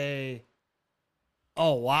then say,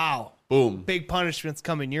 oh, wow, boom, big punishments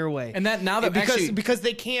coming your way? And that now that because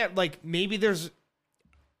they can't, like, maybe there's,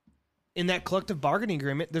 in that collective bargaining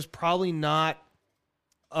agreement, there's probably not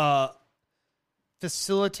a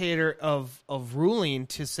facilitator of ruling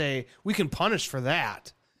to say we can punish for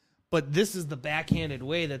that, but this is the backhanded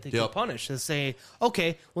way that they can punish, to say,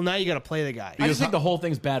 okay, well, now you got to play the guy. I just think the whole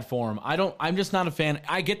thing's bad form. I'm just not a fan.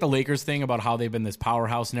 I get the Lakers thing about how they've been this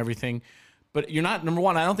powerhouse and everything, but you're not, number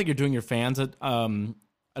one, I don't think you're doing your fans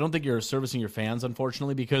I don't think you're servicing your fans,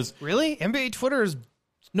 unfortunately, because really, NBA Twitter is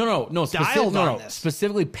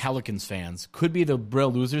specifically Pelicans fans could be the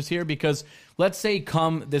real losers here, because let's say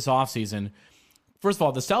come this offseason, first of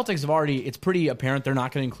all, the Celtics have already, it's pretty apparent they're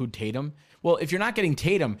not going to include Tatum. Well, if you're not getting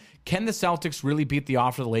Tatum, can the Celtics really beat the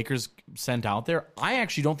offer the Lakers sent out there? I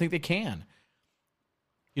actually don't think they can.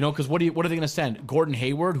 Because what are they going to send? Gordon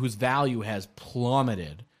Hayward, whose value has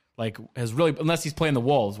plummeted, has really, unless he's playing the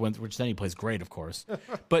Wolves, which then he plays great, of course.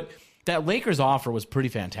 But that Lakers offer was pretty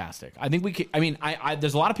fantastic. I think we could,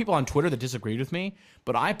 there's a lot of people on Twitter that disagreed with me,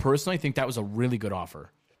 but I personally think that was a really good offer.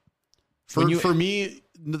 For me,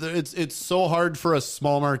 it's so hard for a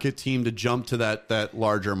small market team to jump to that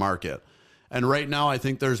larger market. And right now, I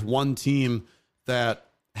think there's one team that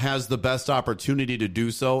has the best opportunity to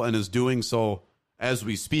do so and is doing so as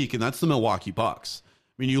we speak, and that's the Milwaukee Bucks.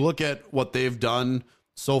 I mean, you look at what they've done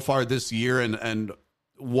so far this year and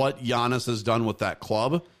what Giannis has done with that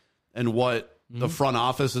club and what the front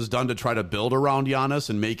office has done to try to build around Giannis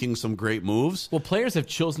and making some great moves. Well, players have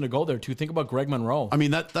chosen to go there, too. Think about Greg Monroe. I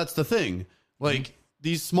mean, that's the thing.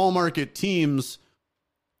 These small market teams,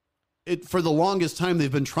 for the longest time,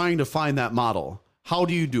 they've been trying to find that model. How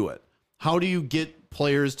do you do it? How do you get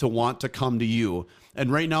players to want to come to you?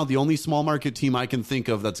 And right now, the only small market team I can think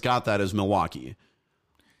of that's got that is Milwaukee.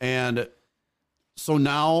 And so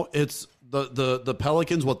now it's the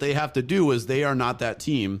Pelicans. What they have to do is they are not that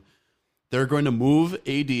team. They're going to move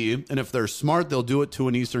AD, and if they're smart, they'll do it to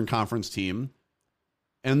an Eastern Conference team,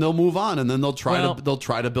 and they'll move on, and then they'll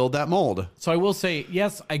try to build that mold. So I will say,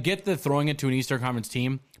 yes, I get the throwing it to an Eastern Conference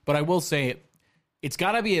team, but I will say it's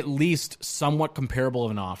got to be at least somewhat comparable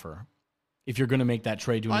of an offer if you're going to make that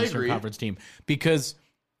trade to an Eastern Conference team, because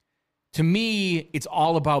to me, it's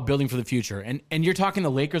all about building for the future. And you're talking the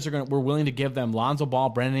Lakers we're willing to give them Lonzo Ball,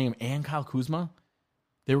 Brandon Ingram, and Kyle Kuzma.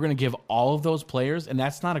 They were going to give all of those players, and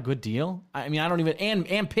that's not a good deal. I mean, I don't even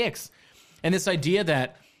and picks. And this idea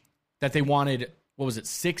that they wanted,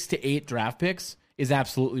 6 to 8 draft picks is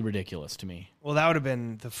absolutely ridiculous to me. Well, that would have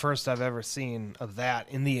been the first I've ever seen of that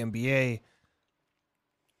in the NBA.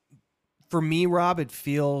 For me, Rob, it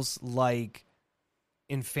feels like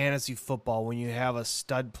in fantasy football when you have a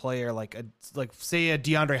stud player like say a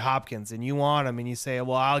DeAndre Hopkins, and you want him, and you say,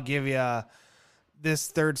 well, I'll give you this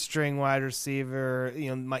third string wide receiver,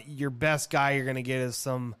 your best guy you're going to get is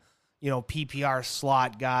some, PPR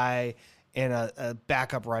slot guy, and a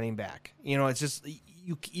backup running back. It's just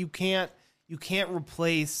you can't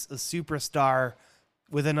replace a superstar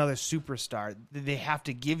with another superstar. They have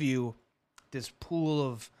to give you this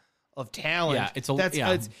pool of talent.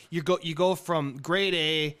 Yeah, you go from grade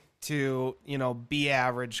A to B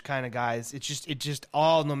average kind of guys. It just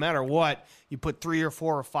all, no matter what you put 3 or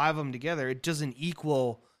 4 or 5 of them together, it doesn't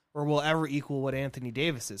equal or will ever equal what Anthony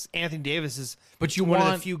Davis is. Anthony Davis is one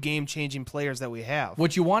of the few game-changing players that we have.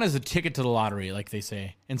 What you want is a ticket to the lottery, like they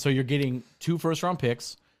say. And so you're getting 2 first-round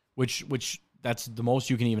picks, which that's the most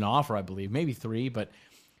you can even offer, I believe. Maybe 3, but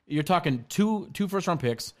you're talking two first-round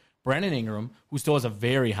picks, Brandon Ingram, who still has a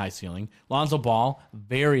very high ceiling, Lonzo Ball,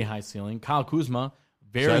 very high ceiling, Kyle Kuzma,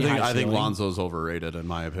 very high ceiling. I think Lonzo's overrated, in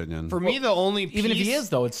my opinion. For me, the only piece, even if he is,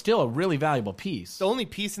 though, it's still a really valuable piece. The only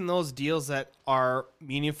piece in those deals that are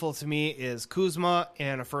meaningful to me is Kuzma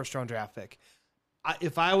and a first-round draft pick.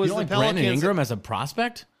 If I was the Pelicans, Brandon Ingram as a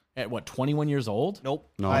prospect at 21 years old?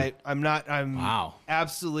 Nope. No. I'm not. I'm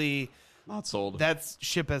absolutely not sold. That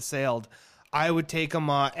ship has sailed. I would take him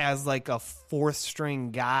as like a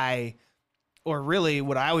 4th-string guy. Or really,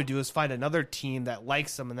 what I would do is find another team that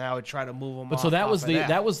likes them, and then I would try to move them. But so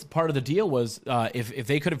that was part of the deal was if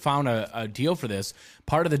they could have found a deal for this,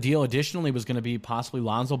 part of the deal additionally was going to be possibly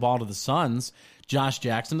Lonzo Ball to the Suns, Josh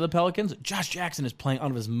Jackson to the Pelicans. Josh Jackson is playing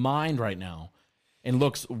out of his mind right now, and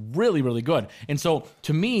looks really, really good. And so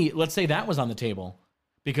to me, let's say that was on the table,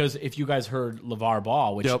 because if you guys heard LeVar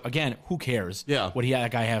Ball, which again, who cares? What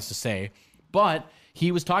that guy has to say, but.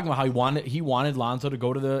 He was talking about how he wanted Lonzo to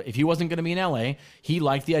go to if he wasn't going to be in LA, he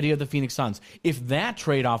liked the idea of the Phoenix Suns. If that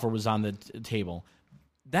trade offer was on the table,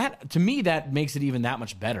 that to me that makes it even that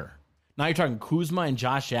much better. Now you're talking Kuzma and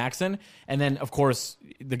Josh Jackson, and then of course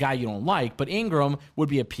the guy you don't like, but Ingram would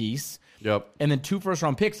be a piece. Yep. And then 2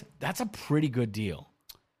 first-round picks. That's a pretty good deal.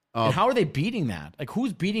 And how are they beating that? Like,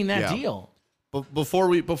 who's beating that deal? But before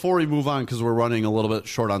we move on, because we're running a little bit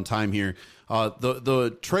short on time here,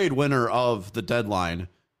 the trade winner of the deadline,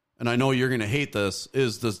 and I know you're going to hate this,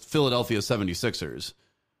 is the Philadelphia 76ers.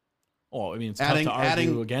 Oh, I mean, it's tough to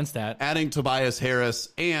argue against that. Adding Tobias Harris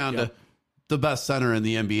and the best center in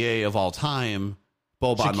the NBA of all time,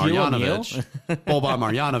 Boban Marjanovic.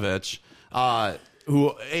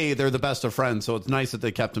 Who they're the best of friends, so it's nice that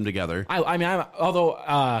they kept them together. I'm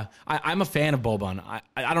a fan of Boban. I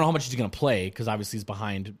don't know how much he's going to play because obviously he's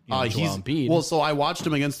behind Joel Embiid. Well, so I watched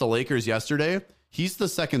him against the Lakers yesterday. He's the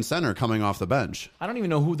second center coming off the bench. I don't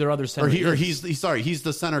even know who their other center is. He's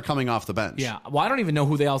the center coming off the bench. Yeah. Well, I don't even know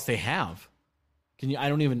who else they have.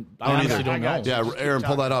 I honestly don't know. Yeah, Aaron,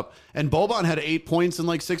 pull that up. And Boban had 8 points and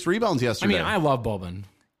like 6 rebounds yesterday. I mean, I love Boban.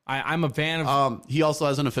 I'm a fan of... he also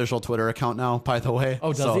has an official Twitter account now, by the way.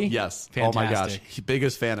 Oh, does he? Yes. Fantastic. Oh, my gosh.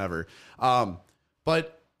 Biggest fan ever.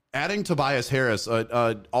 But adding Tobias Harris,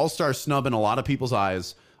 all-star snub in a lot of people's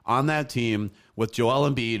eyes, on that team with Joel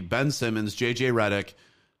Embiid, Ben Simmons, JJ Redick,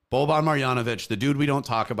 Boban Marjanovic, the dude we don't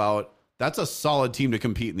talk about, that's a solid team to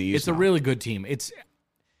compete in the East. It's a really good team.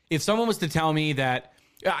 If someone was to tell me that...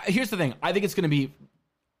 here's the thing. I think it's going to be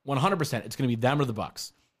 100%. It's going to be them or the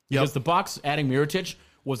Bucks. Because the Bucks adding Mirotic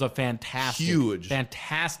was a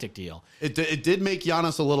fantastic deal. It did make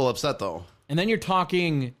Giannis a little upset, though. And then you're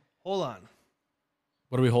talking... Hold on.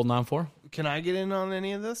 What are we holding on for? Can I get in on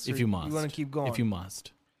any of this? If you must. You want to keep going? If you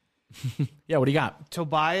must. Yeah, what do you got?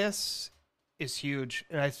 Tobias is huge.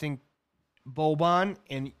 And I think Boban,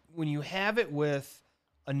 and when you have it with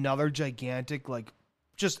another gigantic, like,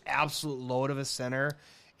 just absolute load of a center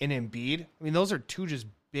in Embiid, I mean, those are 2 just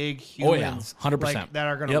big humans 100%. like, that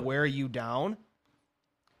are going to wear you down.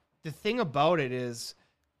 The thing about it is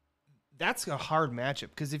that's a hard matchup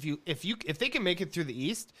because if they can make it through the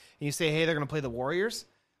East and you say, hey, they're going to play the Warriors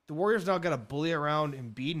now got to bully around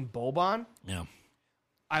Embiid and Boban. Yeah.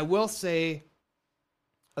 I will say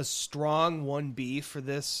a strong 1B for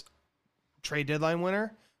this trade deadline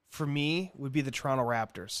winner for me would be the Toronto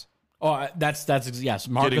Raptors. Oh, that's yes,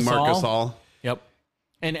 Marc Gasol. Yep.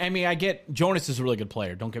 And I mean, I get Jonas is a really good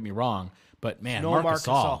player. Don't get me wrong. But, man, Marc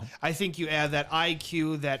Gasol. I think you add that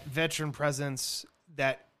IQ, that veteran presence,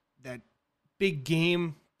 that big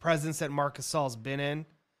game presence that Marc Gasol's been in.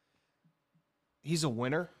 He's a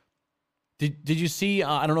winner. Did you see,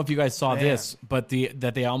 I don't know if you guys saw this, but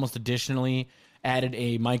that they almost additionally added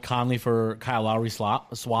a Mike Conley for Kyle Lowry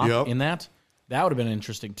swap in that? That would have been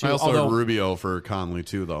interesting, too. I also had Rubio for Conley,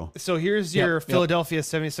 too, though. So here's your Philadelphia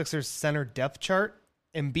 76ers center depth chart.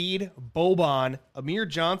 Embiid, Boban, Amir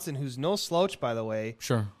Johnson, who's no slouch, by the way.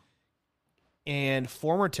 Sure. And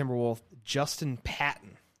former Timberwolf, Justin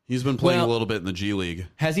Patton. He's been playing a little bit in the G League.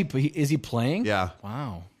 Has he? Is he playing? Yeah.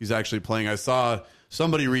 Wow. He's actually playing. I saw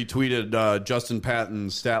somebody retweeted Justin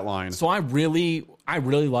Patton's stat line. So I really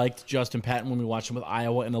liked Justin Patton when we watched him with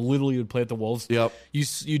Iowa, and the little he would play at the Wolves. Yep.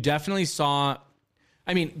 You definitely saw.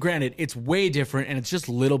 I mean, granted, it's way different, and it's just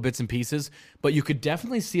little bits and pieces, but you could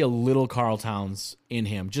definitely see a little Karl Towns in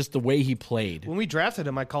him, just the way he played. When we drafted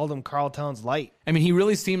him, I called him Karl Towns light. I mean, he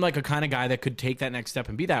really seemed like a kind of guy that could take that next step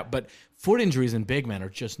and be that, but foot injuries in big men are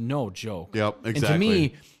just no joke. Yep, exactly. And to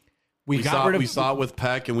me, we saw it with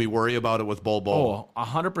Peck, and we worry about it with Bol Bol.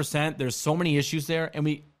 100%. There's so many issues there,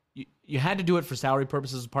 and you had to do it for salary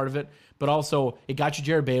purposes as part of it, but also it got you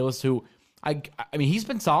Jared Bayless, who I mean, he's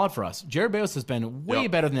been solid for us. Jared Bayless has been way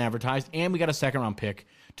better than advertised, and we got a second-round pick.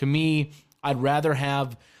 To me, I'd rather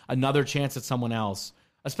have another chance at someone else,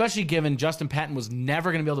 especially given Justin Patton was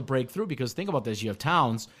never going to be able to break through, because think about this. You have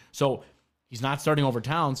Towns, so he's not starting over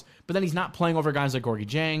Towns, but then he's not playing over guys like Gorgie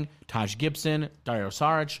Jang, Taj Gibson, Dario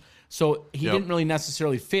Saric, so he didn't really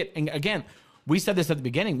necessarily fit. And again, we said this at the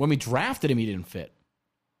beginning. When we drafted him, he didn't fit.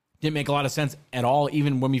 Didn't make a lot of sense at all,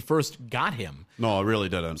 even when we first got him. No, it really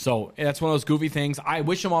didn't. So that's one of those goofy things. I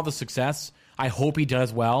wish him all the success. I hope he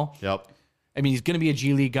does well. Yep. I mean, he's going to be a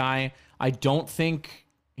G League guy. I don't think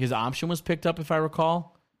his option was picked up, if I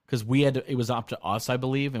recall, because it was up to us, I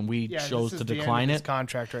believe, and we chose to decline it.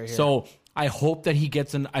 Contract right here. So I hope that he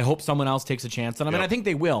gets in. I hope someone else takes a chance on him, and I think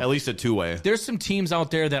they will. At least a two-way. There's some teams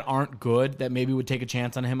out there that aren't good that maybe would take a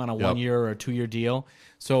chance on him on a 1 year or a 2 year deal.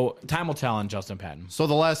 So time will tell on Justin Patton. So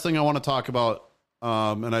the last thing I want to talk about,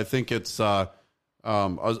 and I think it's a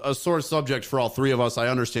sore subject for all three of us. I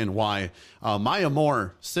understand why. Maya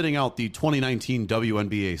Moore sitting out the 2019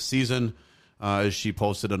 WNBA season, as she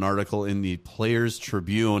posted an article in the Players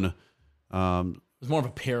Tribune. It was more of a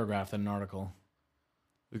paragraph than an article.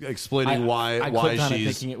 Explaining why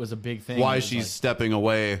she's thinking it was a big thing. Why she's stepping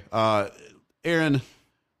away. Aaron,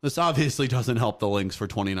 this obviously doesn't help the Lynx for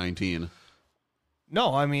 2019.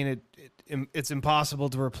 No, I mean it's impossible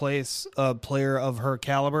to replace a player of her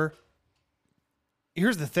caliber.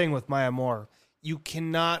 Here's the thing with Maya Moore. You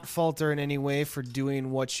cannot fault her in any way for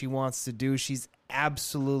doing what she wants to do. She's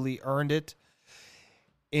absolutely earned it.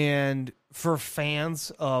 And for fans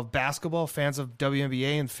of basketball, fans of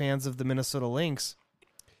WNBA, and fans of the Minnesota Lynx,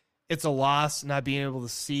 it's a loss not being able to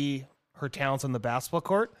see her talents on the basketball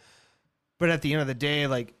court. But at the end of the day,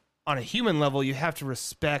 like on a human level, you have to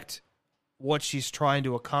respect what she's trying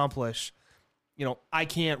to accomplish. You know, I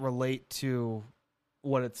can't relate to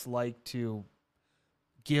what it's like to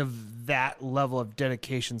give that level of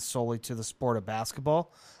dedication solely to the sport of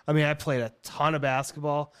basketball. I mean, I played a ton of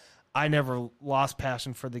basketball. I never lost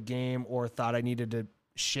passion for the game or thought I needed to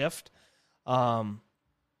shift.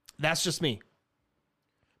 That's just me.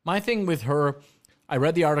 My thing with her, I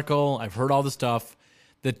read the article, I've heard all the stuff.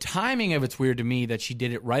 The timing of it's weird to me that she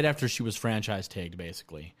did it right after she was franchise tagged,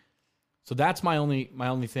 basically. So that's my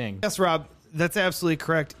only thing. Yes, Rob, that's absolutely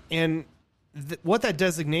correct. And what that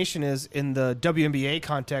designation is in the WNBA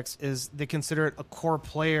context is they consider it a core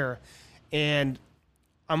player. And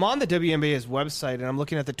I'm on the WNBA's website, and I'm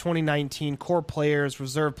looking at the 2019 core players,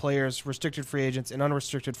 reserve players, restricted free agents, and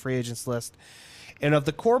unrestricted free agents list. And of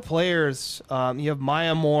the core players, you have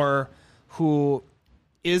Maya Moore, who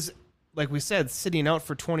is, like we said, sitting out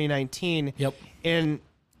for 2019. Yep. And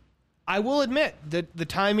I will admit that the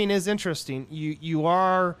timing is interesting. You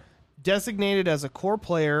are designated as a core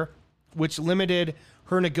player, which limited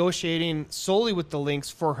her negotiating solely with the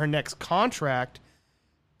Lynx for her next contract,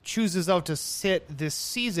 chooses out to sit this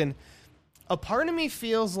season. A part of me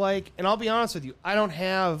feels like, and I'll be honest with you, I don't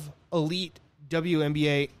have elite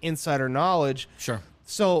WNBA insider knowledge. Sure.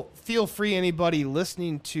 So feel free, anybody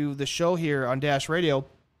listening to the show here on Dash Radio,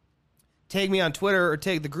 tag me on Twitter or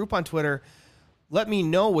tag the group on Twitter. Let me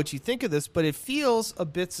know what you think of this, but it feels a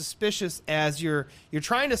bit suspicious as you're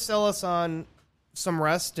trying to sell us on some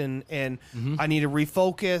rest and I need to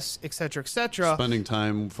refocus, et cetera, et cetera. Spending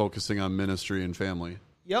time focusing on ministry and family.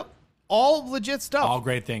 Yep. All legit stuff. All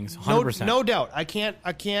great things. 100%. No doubt. I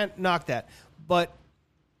can't knock that. But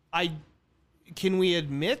can we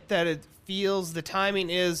admit that it feels the timing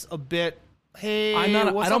is a bit, hey,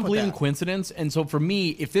 I what's don't up with believe in that? coincidence. And so for me,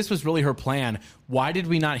 if this was really her plan, why did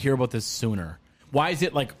we not hear about this sooner? Why is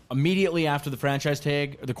it like immediately after the franchise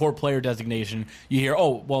tag or the core player designation, you hear,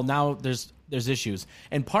 oh, well, now there's issues.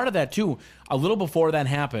 And part of that, too, a little before that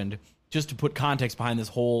happened, just to put context behind this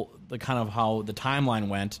whole, the kind of how the timeline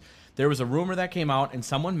went, there was a rumor that came out and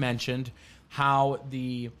someone mentioned how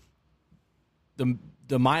the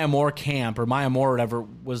Maya Moore camp or Maya Moore or whatever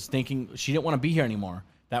was thinking she didn't want to be here anymore.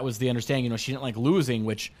 That was the understanding. You know, she didn't like losing,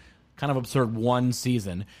 which kind of absurd one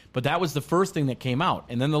season. But that was the first thing that came out.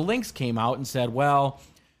 And then the Lynx came out and said, well,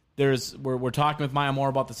 we're talking with Maya Moore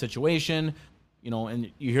about the situation,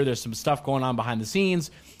 and you hear there's some stuff going on behind the scenes.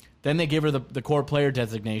 Then they give her the core player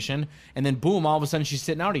designation, and then boom, all of a sudden she's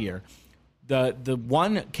sitting out a year. The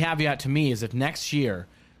one caveat to me is if next year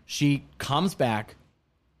she comes back,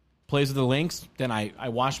 plays with the Lynx, then I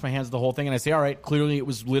wash my hands of the whole thing and I say, all right, clearly it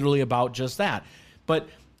was literally about just that. But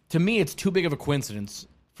to me, it's too big of a coincidence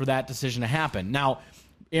for that decision to happen. Now,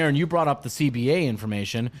 Aaron, you brought up the CBA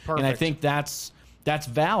information, Perfect. and I think that's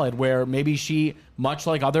valid, where maybe she, much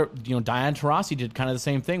like other, Diane Taurasi did kind of the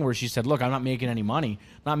same thing, where she said, look, I'm not making any money,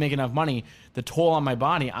 not making enough money, the toll on my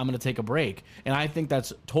body, I'm going to take a break. And I think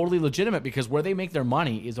that's totally legitimate, because where they make their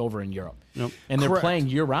money is over in Europe. Yep. And they're Correct. playing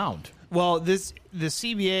year-round. Well, the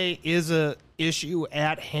CBA is a issue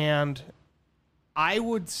at hand, I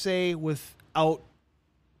would say, without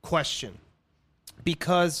question,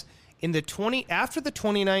 because after the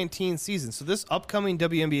 2019 season, so this upcoming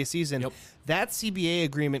WNBA season, that CBA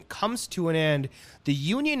agreement comes to an end. The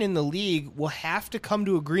union and the league will have to come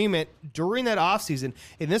to agreement during that offseason,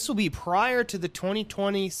 and this will be prior to the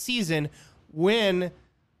 2020 season, when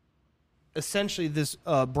essentially this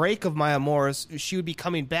break of Maya Moore's, she would be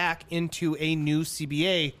coming back into a new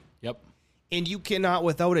CBA. Yep. And you cannot,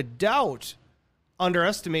 without a doubt,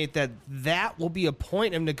 underestimate that will be a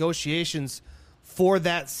point of negotiations for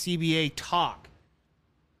that CBA talk.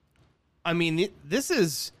 I mean, this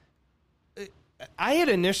is... I had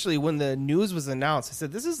initially, when the news was announced, I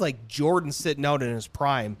said, this is like Jordan sitting out in his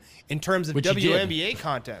prime in terms of WNBA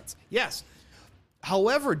contents. Yes.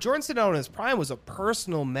 However, Jordan sitting out in his prime was a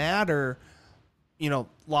personal matter,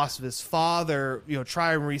 loss of his father,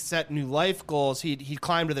 try and reset new life goals. He'd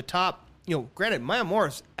climbed to the top. Granted, Maya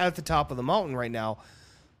Moore's at the top of the mountain right now,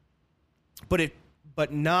 but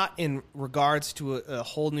not in regards to a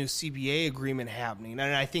whole new CBA agreement happening.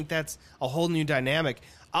 And I think that's a whole new dynamic.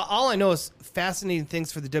 All I know is fascinating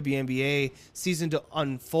things for the WNBA season to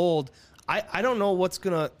unfold. I don't know what's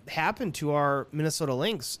going to happen to our Minnesota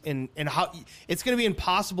Lynx and how it's going to be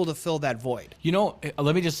impossible to fill that void.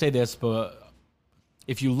 Let me just say this, but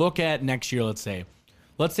if you look at next year, let's say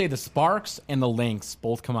the Sparks and the Lynx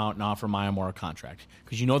both come out and offer Maya Moore a contract,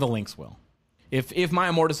 because the Lynx will. If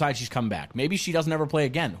Maya Moore decides she's come back, maybe she doesn't ever play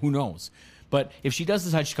again. Who knows? But if she does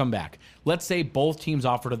decide she's come back, let's say both teams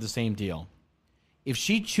offered her the same deal. If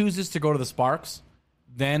she chooses to go to the Sparks,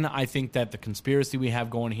 then I think that the conspiracy we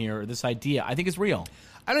have going here, this idea, I think is real.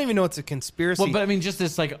 I don't even know it's a conspiracy. Well, but I mean, just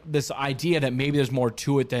this idea that maybe there's more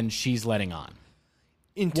to it than she's letting on.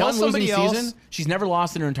 Until One losing somebody else, season, she's never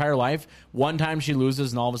lost in her entire life. One time she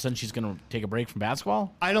loses, and all of a sudden she's going to take a break from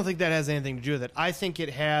basketball? I don't think that has anything to do with it. I think it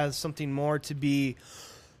has something more to be...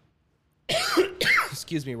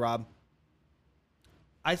 Excuse me, Rob.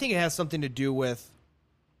 I think it has something to do with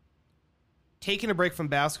taking a break from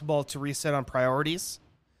basketball to reset on priorities,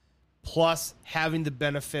 plus having the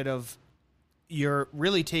benefit of you're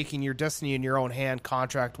really taking your destiny in your own hand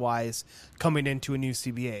contract-wise coming into a new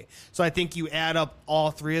CBA. So I think you add up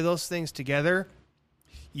all three of those things together,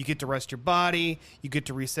 you get to rest your body, you get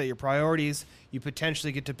to reset your priorities, you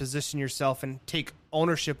potentially get to position yourself and take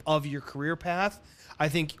ownership of your career path. I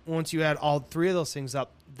think once you add all three of those things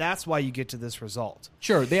up, that's why you get to this result.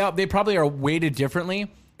 Sure, they probably are weighted differently,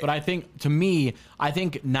 but I think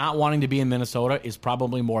not wanting to be in Minnesota is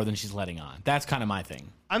probably more than she's letting on. That's kind of my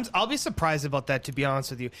thing. I'll be surprised about that, to be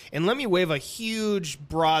honest with you. And let me wave a huge,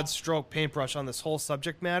 broad stroke paintbrush on this whole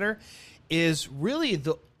subject matter, is really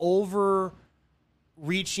the overreaching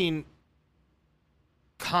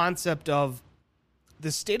concept of the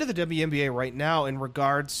state of the WNBA right now in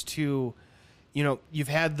regards to, you've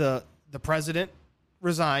had the president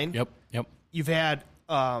resign. Yep. You've had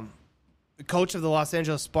the coach of the Los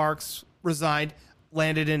Angeles Sparks resigned,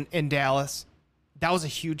 landed in Dallas. That was a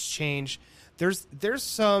huge change. There are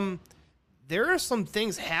some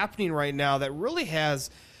things happening right now that really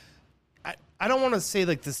has, I don't want to say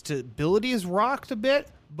like the stability is rocked a bit,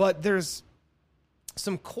 but there's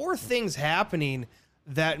some core things happening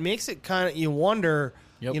that makes it kind of, you wonder,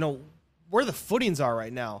 where the footings are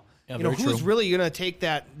right now. Yeah, who's really going to take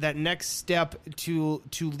that next step to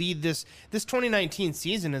lead this 2019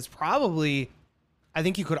 season is probably, I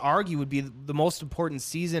think you could argue, would be the most important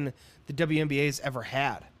season the WNBA's ever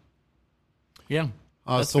had. Yeah.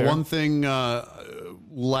 So fair. One thing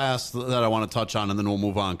last that I want to touch on, and then we'll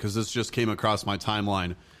move on, because this just came across my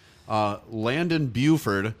timeline. Landon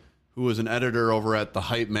Buford, who is an editor over at The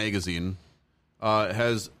Hype magazine,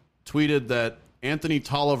 has tweeted that Anthony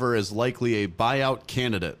Tolliver is likely a buyout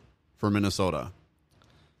candidate for Minnesota,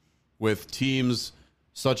 with teams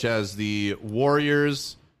such as the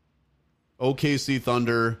Warriors, OKC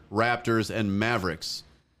Thunder, Raptors, and Mavericks.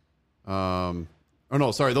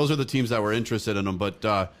 Those are the teams that were interested in him, but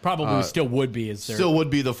probably still would be. Still would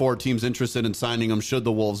be the 4 teams interested in signing him should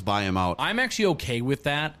the Wolves buy him out. I'm actually okay with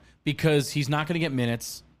that because he's not going to get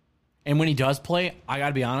minutes. And when he does play, I got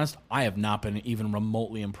to be honest, I have not been even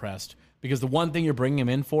remotely impressed because the one thing you're bringing him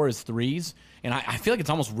in for is threes, and I feel like it's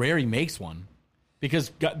almost rare he makes one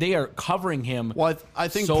because they are covering him. Well, I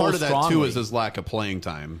think so part of that strongly. too is his lack of playing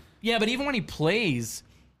time. Yeah, but even when he plays,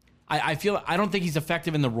 I don't think he's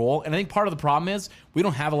effective in the role, and I think part of the problem is we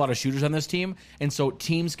don't have a lot of shooters on this team, and so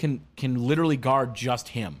teams can literally guard just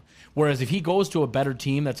him. Whereas if he goes to a better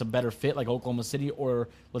team that's a better fit, like Oklahoma City or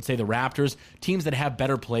let's say the Raptors, teams that have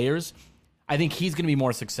better players, I think he's going to be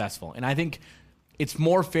more successful. And I think it's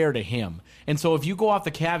more fair to him. And so if you go off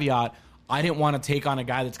the caveat, I didn't want to take on a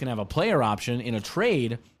guy that's going to have a player option in a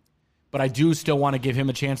trade, but I do still want to give him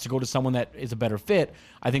a chance to go to someone that is a better fit,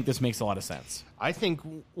 I think this makes a lot of sense. I think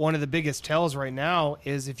one of the biggest tells right now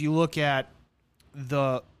is if you look at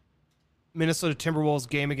the Minnesota Timberwolves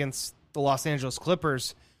game against the Los Angeles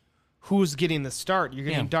Clippers, who's getting the start? You're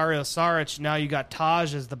getting Dario Saric. Now you got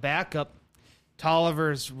Taj as the backup.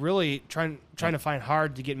 Tolliver's really trying to find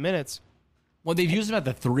hard to get minutes. Well, they've used him at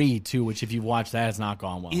the 3, too, which if you've watched that, has not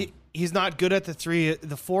gone well. He's not good at the 3.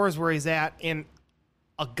 The 4 is where he's at. And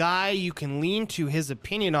a guy you can lean to his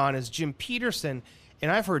opinion on is Jim Peterson. And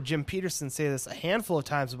I've heard Jim Peterson say this a handful of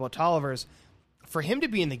times about Tolliver's. For him to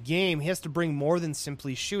be in the game, he has to bring more than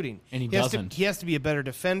simply shooting. And he doesn't. He has to be a better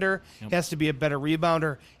defender. Yep. He has to be a better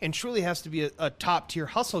rebounder. And truly has to be a top-tier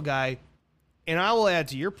hustle guy. And I will add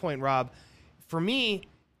to your point, Rob, for me,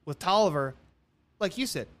 with Tolliver, like you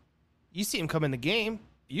said, you see him come in the game.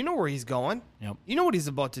 You know where he's going. Yep. You know what he's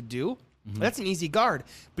about to do. Mm-hmm. That's an easy guard.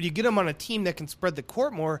 But you get him on a team that can spread the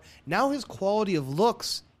court more. Now his quality of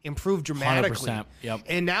looks improved dramatically. 100%. Yep.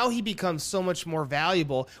 And now he becomes so much more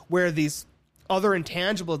valuable where these other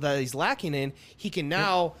intangible that he's lacking in, he can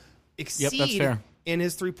now exceed that's fair. In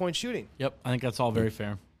his three-point shooting. Yep, I think that's all very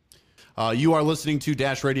fair. You are listening to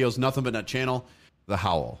Dash Radio's Nothing But Net channel, The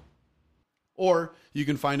Howl. Or you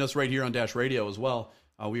can find us right here on Dash Radio as well.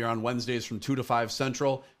 We are on Wednesdays from 2 to 5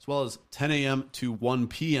 Central, as well as 10 a.m. to 1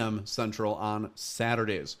 p.m. Central on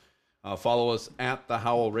Saturdays. Follow us at The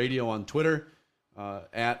Howl Radio on Twitter,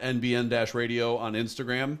 at NBN-Radio on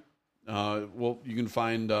Instagram. You can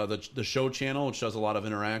find the show channel, which does a lot of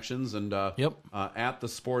interactions, and at The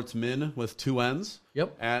Sportsman with 2 N's,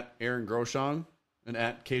 at Aaron Groshong, and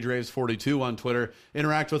at KDraves42 on Twitter.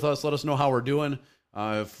 Interact with us. Let us know how we're doing.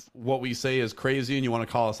 If what we say is crazy and you want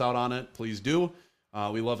to call us out on it, please do.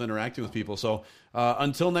 We love interacting with people. So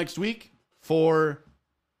until next week, for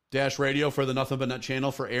Dash Radio, for the Nothing But Net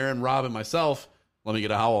channel, for Aaron, Rob, and myself, let me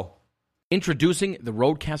get a howl. Introducing the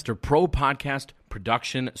Roadcaster Pro Podcast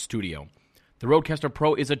Production Studio. The Roadcaster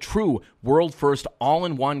Pro is a true world-first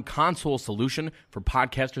all-in-one console solution for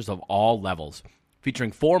podcasters of all levels,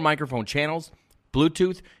 featuring 4 microphone channels,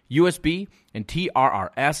 Bluetooth, USB, and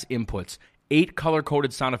TRRS inputs, 8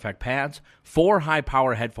 color-coded sound effect pads, 4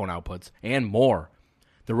 high-power headphone outputs, and more.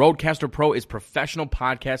 The Roadcaster Pro is professional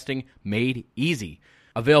podcasting made easy.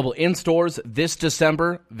 Available in stores this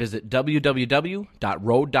December. Visit www.rode.com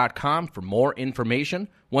for more information.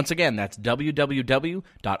 Once again, that's www.rode.com.